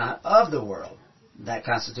because we are not of the world. That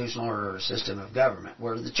constitutional order or system of government.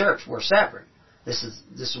 We're the church. We're separate. This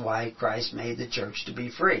is why Christ made the church to be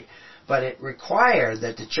free. But it required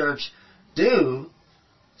that the church do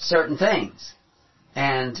certain things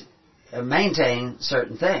and maintain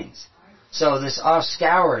certain things. So this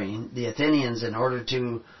offscouring, the Athenians, in order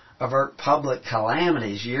to avert public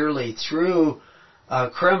calamities, yearly threw a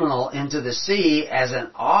criminal into the sea as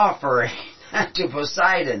an offering to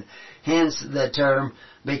Poseidon. Hence the term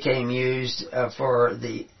became used for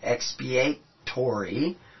the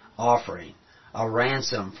expiatory offering, a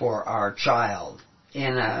ransom for our child.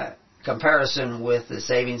 In a comparison with the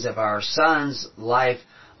savings of our son's life,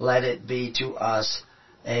 let it be to us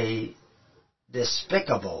a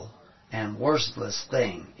despicable and worthless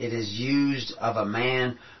thing. It is used of a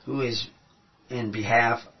man who is, in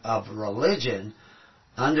behalf of religion,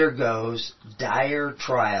 undergoes dire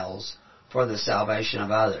trials for the salvation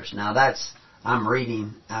of others. Now I'm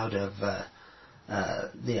reading out of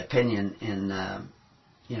the opinion in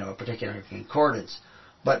a particular concordance.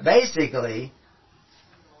 But basically,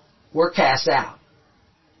 we're cast out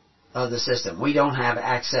of the system. We don't have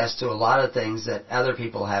access to a lot of things that other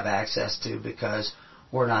people have access to because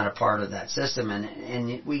we're not a part of that system.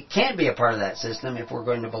 And we can't be a part of that system if we're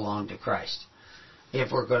going to belong to Christ,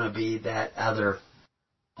 if we're going to be that other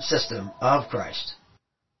system of Christ.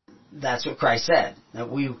 That's what Christ said, that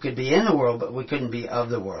we could be in the world, but we couldn't be of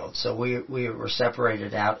the world. So we were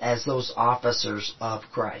separated out as those officers of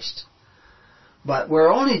Christ. But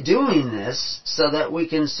we're only doing this so that we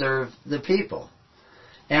can serve the people.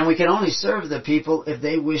 And we can only serve the people if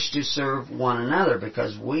they wish to serve one another,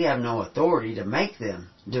 because we have no authority to make them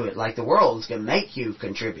do it. Like the world is going to make you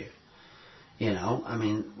contribute.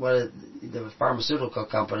 The pharmaceutical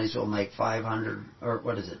companies will make $500, or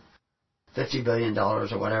 $50 billion or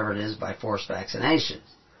whatever it is by forced vaccinations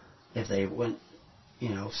if they went,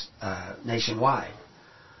 nationwide.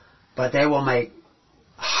 But they will make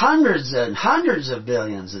hundreds and hundreds of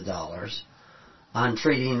billions of dollars on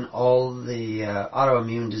treating all the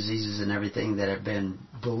autoimmune diseases and everything that have been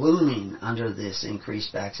blooming under this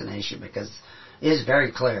increased vaccination, because it is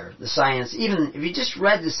very clear. The science, even if you just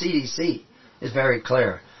read the CDC, is very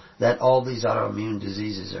clear that all these autoimmune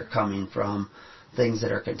diseases are coming from things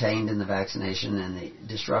that are contained in the vaccination and the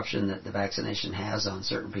disruption that the vaccination has on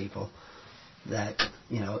certain people, that,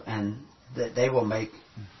 and that they will make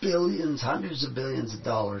billions, hundreds of billions of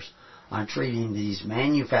dollars on treating these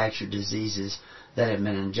manufactured diseases that have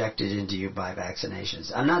been injected into you by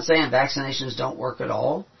vaccinations. I'm not saying vaccinations don't work at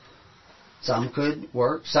all. Some could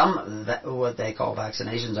work. Some, what they call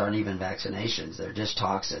vaccinations, aren't even vaccinations. They're just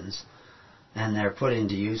toxins. And they're put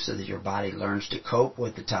into use so that your body learns to cope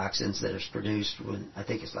with the toxins that is produced when, I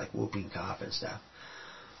think it's like whooping cough and stuff.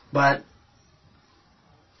 But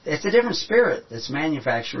it's a different spirit that's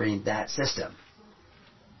manufacturing that system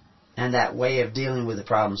and that way of dealing with the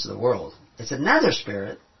problems of the world. It's another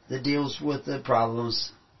spirit that deals with the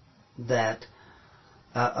problems that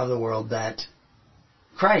of the world that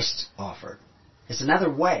Christ offered. It's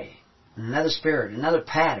another way, another spirit, another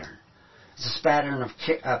pattern. It's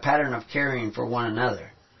a pattern of caring for one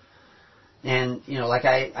another. And, like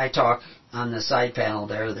I talk on the side panel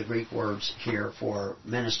there, the Greek words here for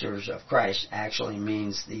ministers of Christ actually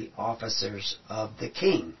means the officers of the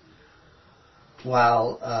king.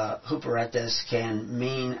 While huperetes can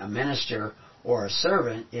mean a minister or a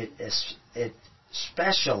servant, it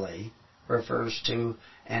especially refers to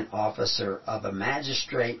an officer of a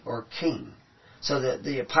magistrate or king. So that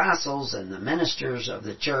the apostles and the ministers of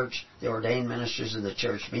the church, the ordained ministers of the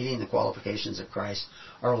church, meeting the qualifications of Christ,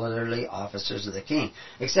 are literally officers of the king.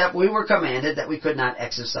 Except we were commanded that we could not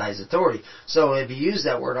exercise authority. So if you use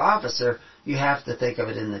that word officer, you have to think of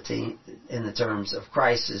it in the terms of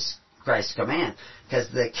Christ's command. Because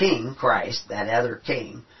the king, Christ, that other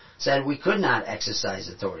king, said we could not exercise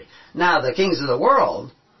authority. Now, the kings of the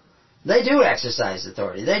world, they do exercise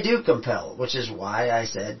authority. They do compel, which is why I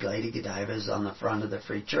said Lady Godiva is on the front of the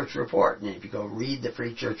Free Church Report. And if you go read the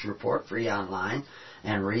Free Church Report, free online,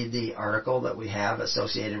 and read the article that we have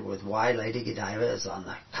associated with why Lady Godiva is on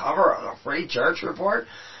the cover of the Free Church Report,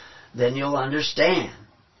 then you'll understand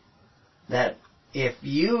that if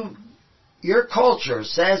your culture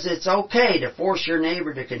says it's okay to force your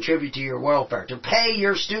neighbor to contribute to your welfare, to pay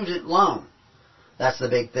your student loan, that's the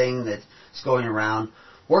big thing that's going around.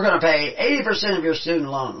 We're going to pay 80% of your student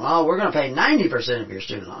loan. Well, we're going to pay 90% of your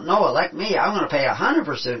student loan. No, elect me. I'm going to pay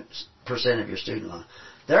 100% of your student loan.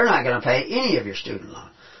 They're not going to pay any of your student loan.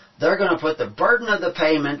 They're going to put the burden of the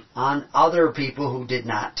payment on other people who did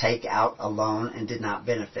not take out a loan and did not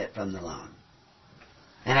benefit from the loan.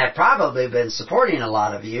 And have probably been supporting a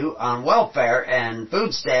lot of you on welfare and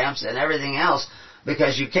food stamps and everything else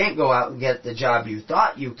because you can't go out and get the job you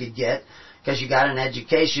thought you could get because you got an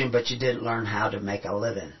education, but you didn't learn how to make a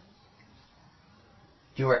living.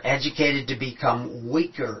 You were educated to become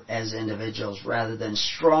weaker as individuals rather than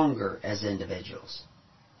stronger as individuals.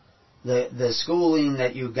 The schooling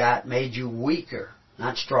that you got made you weaker,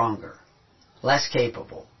 not stronger. Less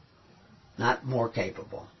capable, not more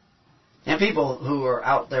capable. And people who are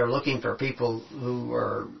out there looking for people who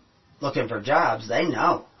are looking for jobs, they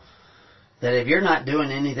know that if you're not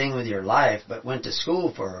doing anything with your life but went to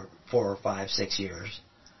school for 4 or 5, 6 years,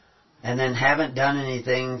 and then haven't done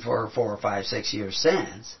anything for 4 or 5, 6 years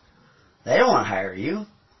since, they don't want to hire you.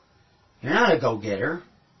 You're not a go-getter.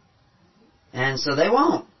 And so they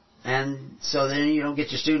won't. And so then you don't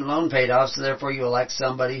get your student loan paid off, so therefore you elect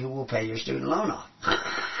somebody who will pay your student loan off.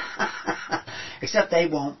 Except they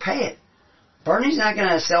won't pay it. Bernie's not going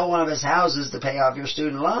to sell one of his houses to pay off your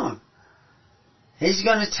student loan. He's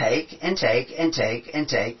going to take and take and take and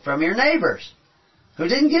take from your neighbors who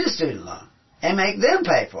didn't get a student loan and make them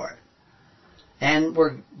pay for it. And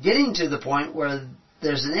we're getting to the point where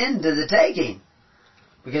there's an end to the taking.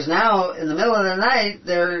 Because now, in the middle of the night,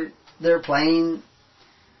 they're playing,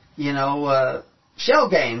 shell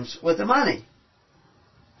games with the money.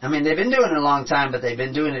 I mean, they've been doing it a long time, but they've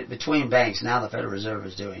been doing it between banks. Now the Federal Reserve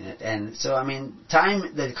is doing it. And so,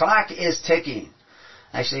 the clock is ticking.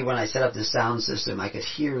 Actually, when I set up this sound system, I could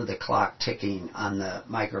hear the clock ticking on the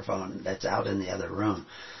microphone that's out in the other room.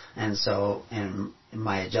 And so, in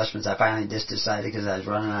my adjustments, I finally just decided, because I was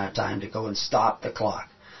running out of time, to go and stop the clock.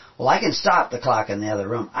 Well, I can stop the clock in the other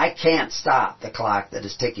room. I can't stop the clock that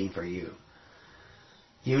is ticking for you.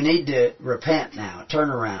 You need to repent now. Turn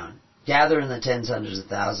around. Gather in the tens, hundreds of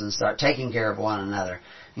thousands. Start taking care of one another.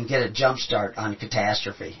 And get a jump start on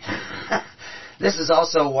catastrophe. This is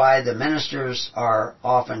also why the ministers are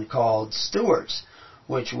often called stewards,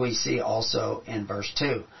 which we see also in verse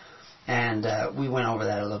 2. And we went over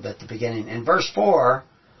that a little bit at the beginning. In verse 4,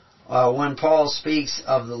 when Paul speaks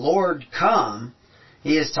of the Lord come,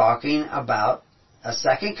 he is talking about a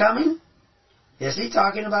second coming. Is he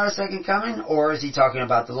talking about a second coming, or is he talking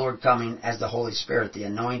about the Lord coming as the Holy Spirit, the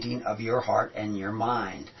anointing of your heart and your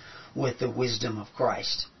mind with the wisdom of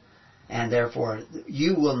Christ? And therefore,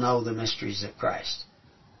 you will know the mysteries of Christ.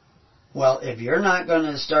 Well, if you're not going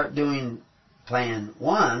to start doing plan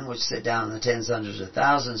 1, which sit down in the tens, hundreds of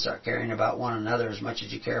thousands, start caring about one another as much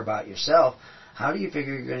as you care about yourself, how do you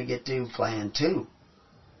figure you're going to get to plan 2?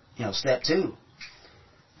 Step 2.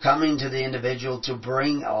 Coming to the individual to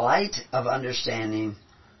bring light of understanding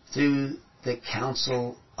through the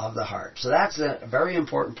counsel of the heart. So that's a very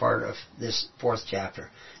important part of this 4th chapter.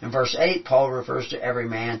 In verse 8, Paul refers to every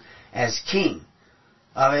man as king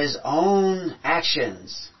of his own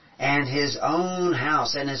actions and his own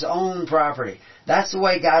house and his own property. That's the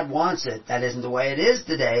way God wants it. That isn't the way it is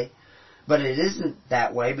today. But it isn't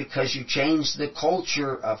that way because you changed the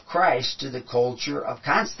culture of Christ to the culture of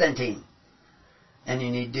Constantine. And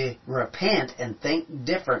you need to repent and think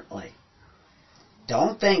differently.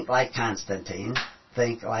 Don't think like Constantine.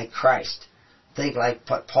 Think like Christ. Think like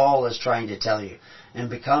what Paul is trying to tell you. And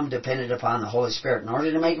become dependent upon the Holy Spirit. In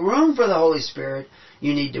order to make room for the Holy Spirit,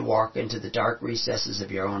 you need to walk into the dark recesses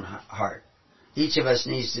of your own heart. Each of us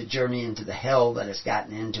needs to journey into the hell that has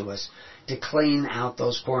gotten into us to clean out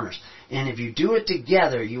those corners. And if you do it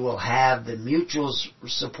together, you will have the mutual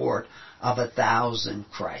support of 1,000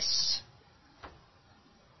 Christs.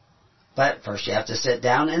 But first you have to sit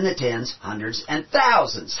down in the tens, hundreds, and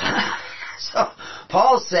thousands. So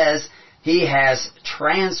Paul says he has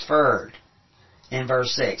transferred in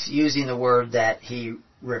verse 6, using the word that he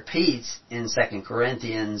repeats in 2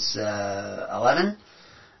 Corinthians 11,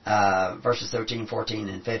 verses 13, 14,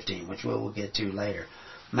 and 15, which we will get to later,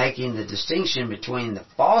 making the distinction between the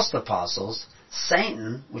false apostles,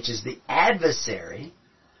 Satan, which is the adversary,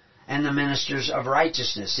 and the ministers of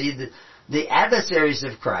righteousness. See, the adversaries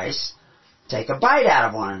of Christ take a bite out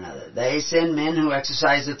of one another. They send men who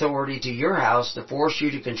exercise authority to your house to force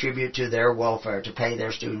you to contribute to their welfare, to pay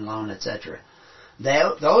their student loan, etc.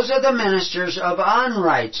 Those are the ministers of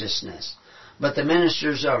unrighteousness. But the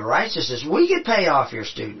ministers of righteousness, we could pay off your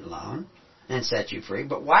student loan and set you free.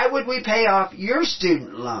 But why would we pay off your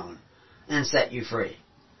student loan and set you free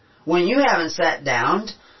when you haven't sat down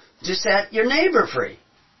to set your neighbor free?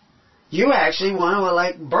 You actually want to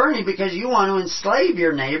elect Bernie because you want to enslave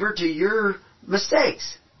your neighbor to your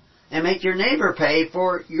mistakes and make your neighbor pay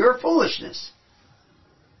for your foolishness.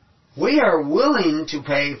 We are willing to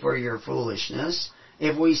pay for your foolishness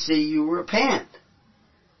if we see you repent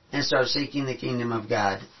and start seeking the kingdom of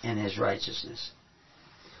God and His righteousness.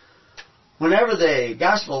 Whenever the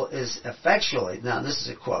gospel is effectually, now this is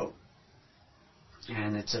a quote,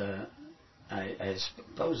 and it's I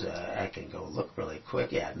suppose I can go look really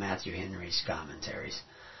quick at Matthew Henry's commentaries.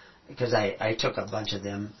 because I took a bunch of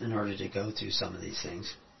them in order to go through some of these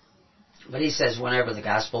things. But he says whenever the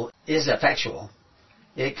gospel is effectual,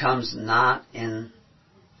 it comes not in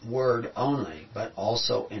word only, but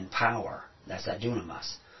also in power. That's that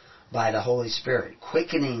dunamis. By the Holy Spirit,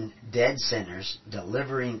 quickening dead sinners,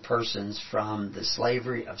 delivering persons from the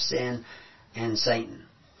slavery of sin and Satan.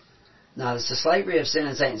 Now, it's the slavery of sin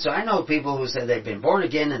and Satan. So I know people who say they've been born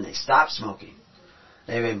again and they stopped smoking.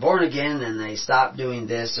 They've been born again and they stopped doing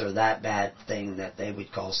this or that bad thing that they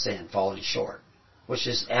would call sin, falling short, which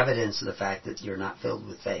is evidence of the fact that you're not filled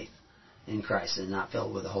with faith in Christ and not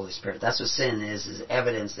filled with the Holy Spirit. That's what sin is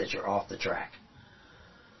evidence that you're off the track.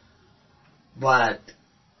 But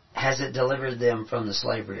has it delivered them from the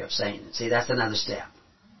slavery of Satan? See, that's another step.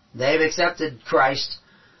 They've accepted Christ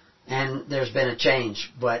and there's been a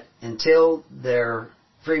change, but until they're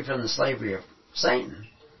free from the slavery of Satan,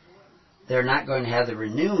 they're not going to have the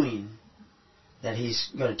renewing that he's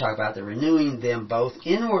going to talk about, the renewing them both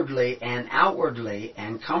inwardly and outwardly,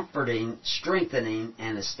 and comforting, strengthening,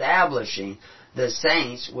 and establishing the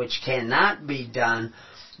saints, which cannot be done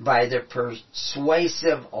by the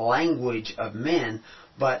persuasive language of men,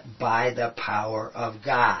 but by the power of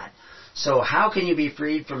God. So how can you be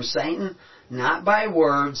freed from Satan? Not by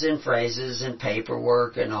words and phrases and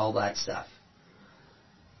paperwork and all that stuff.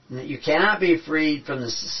 You cannot be freed from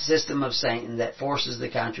the system of Satan that forces the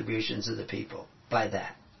contributions of the people by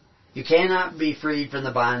that. You cannot be freed from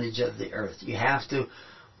the bondage of the earth. You have to,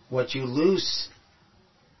 what you loose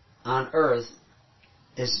on earth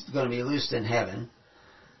is going to be loosed in heaven.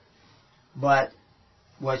 But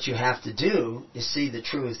what you have to do is see the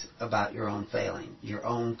truth about your own failing, your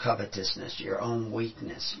own covetousness, your own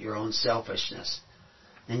weakness, your own selfishness.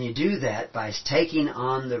 And you do that by taking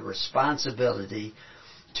on the responsibility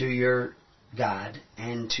to your God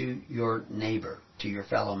and to your neighbor, to your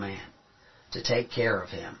fellow man, to take care of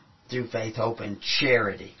him through faith, hope, and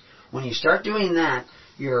charity. When you start doing that,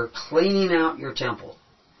 you're cleaning out your temple.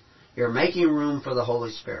 You're making room for the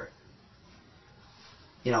Holy Spirit.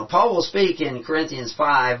 You know, Paul will speak in Corinthians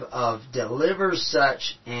 5 of deliver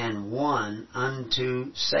such an one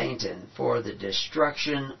unto Satan for the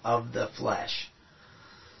destruction of the flesh.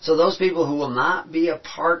 So those people who will not be a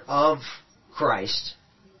part of Christ,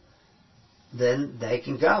 then they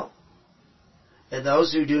can go. And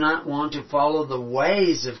those who do not want to follow the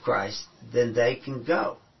ways of Christ, then they can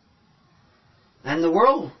go. And the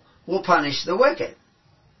world will punish the wicked.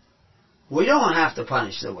 We don't have to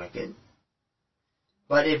punish the wicked.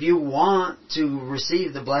 But if you want to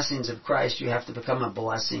receive the blessings of Christ, you have to become a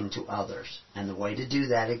blessing to others. And the way to do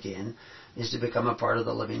that, again, is to become a part of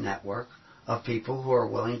the living network of people who are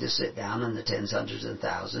willing to sit down in the tens, hundreds, and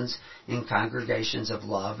thousands in congregations of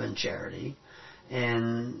love and charity,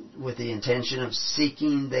 and with the intention of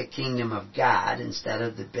seeking the kingdom of God instead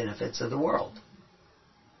of the benefits of the world.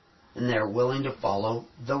 And they're willing to follow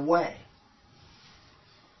the way.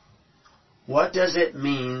 What does it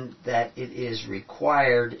mean that it is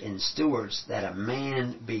required in stewards that a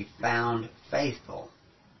man be found faithful?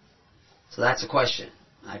 So that's a question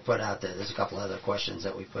I put out there. There's a couple other questions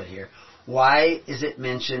that we put here. Why is it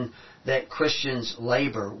mentioned that Christians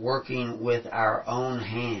labor working with our own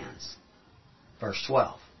hands? Verse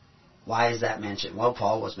 12. Why is that mentioned? Well,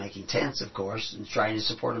 Paul was making tents, of course, and trying to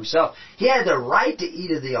support himself. He had the right to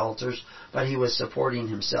eat of the altars, but he was supporting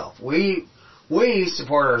himself. We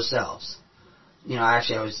support ourselves. You know,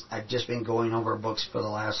 actually, I've just been going over books for the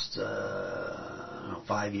last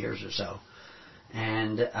 5 years or so,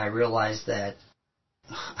 and I realized that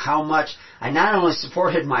how much I not only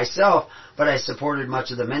supported myself, but I supported much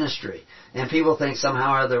of the ministry. And people think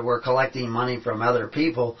somehow or other we're collecting money from other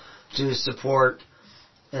people to support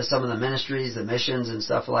some of the ministries, the missions, and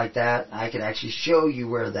stuff like that. I could actually show you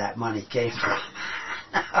where that money came from.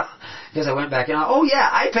 Because I went back and, oh yeah,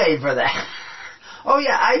 I paid for that. Oh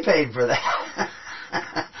yeah, I paid for that.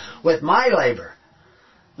 With my labor.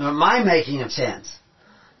 My making of tents.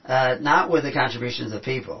 Not with the contributions of the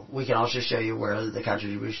people. We can also show you where the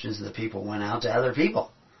contributions of the people went out to other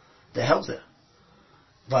people to help them.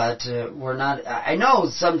 But we're not. I know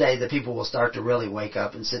someday the people will start to really wake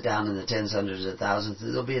up and sit down in the tens, hundreds, and thousands.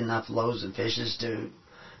 There'll be enough loaves and fishes to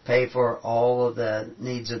pay for all of the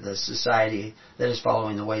needs of the society that is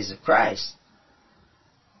following the ways of Christ.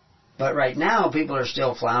 But right now, people are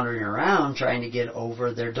still floundering around trying to get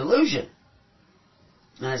over their delusion.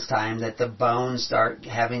 And it's time that the bones start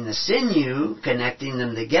having the sinew connecting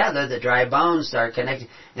them together, the dry bones start connecting,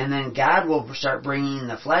 and then God will start bringing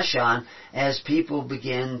the flesh on as people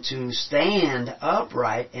begin to stand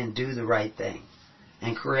upright and do the right thing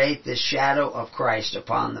and create the shadow of Christ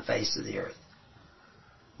upon the face of the earth,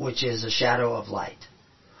 which is a shadow of light.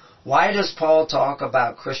 Why does Paul talk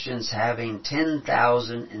about Christians having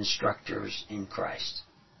 10,000 instructors in Christ?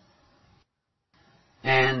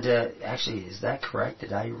 And actually, is that correct?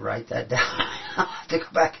 Did I write that down? I'll have to go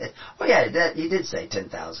back. Oh yeah, he did say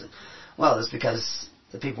 10,000. Well, it's because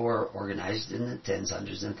the people were organized in the tens,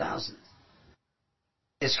 hundreds, and thousands.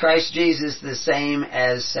 Is Christ Jesus the same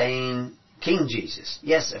as saying King Jesus?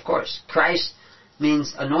 Yes, of course. Christ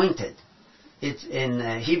means anointed. It's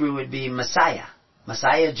in Hebrew would be Messiah.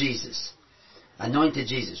 Messiah Jesus. Anointed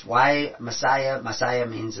Jesus. Why Messiah? Messiah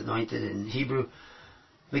means anointed in Hebrew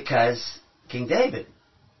because King David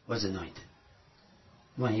was anointed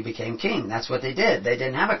when he became king. That's what they did. They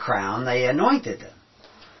didn't have a crown. They anointed them.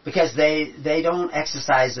 Because they don't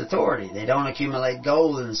exercise authority. They don't accumulate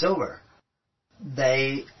gold and silver.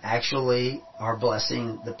 They actually are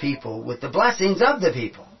blessing the people with the blessings of the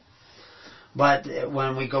people. But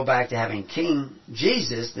when we go back to having King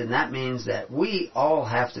Jesus, then that means that we all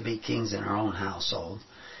have to be kings in our own household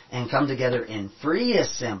and come together in free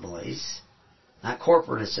assemblies, not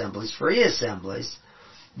corporate assemblies, free assemblies,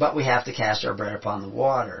 but we have to cast our bread upon the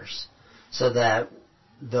waters so that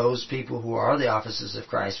those people who are the officers of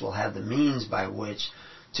Christ will have the means by which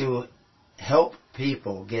to help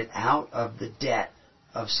people get out of the debt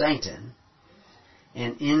of Satan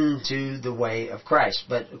and into the way of Christ.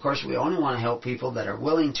 But, of course, we only want to help people that are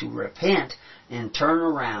willing to repent and turn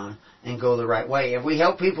around and go the right way. If we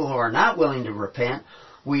help people who are not willing to repent,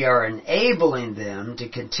 we are enabling them to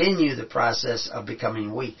continue the process of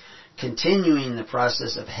becoming weak, continuing the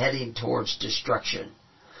process of heading towards destruction,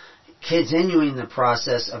 continuing the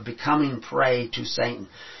process of becoming prey to Satan.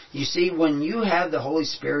 You see, when you have the Holy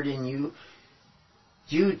Spirit in you,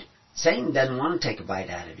 Satan doesn't want to take a bite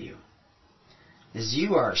out of you. As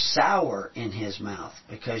you are sour in his mouth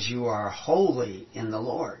because you are holy in the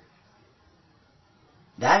Lord.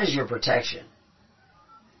 That is your protection.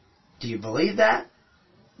 Do you believe that?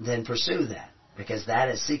 Then pursue that. Because that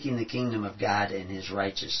is seeking the kingdom of God and His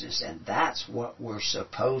righteousness. And that's what we're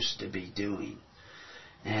supposed to be doing.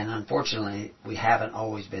 And unfortunately, we haven't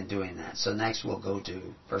always been doing that. So next we'll go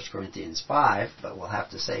to 1 Corinthians 5, but we'll have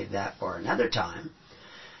to save that for another time.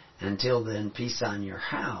 Until then, peace on your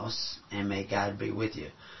house, and may God be with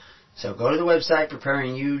you. So go to the website,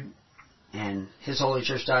 Preparing You, and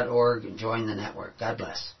HisHolyChurch.org, and join the network. God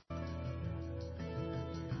bless.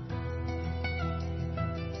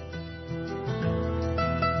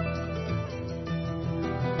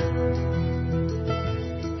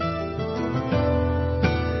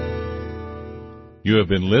 You have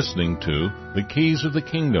been listening to The Keys of the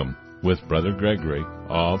Kingdom with Brother Gregory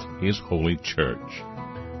of His Holy Church.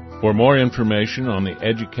 For more information on the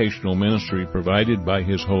educational ministry provided by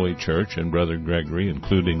His Holy Church and Brother Gregory,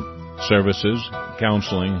 including services,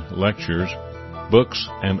 counseling, lectures, books,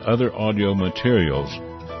 and other audio materials,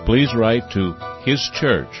 please write to His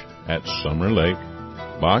Church at Summer Lake,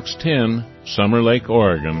 Box 10, Summer Lake,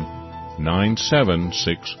 Oregon,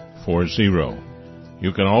 97640.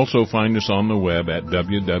 You can also find us on the web at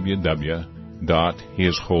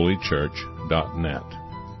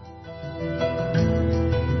www.hisholychurch.net.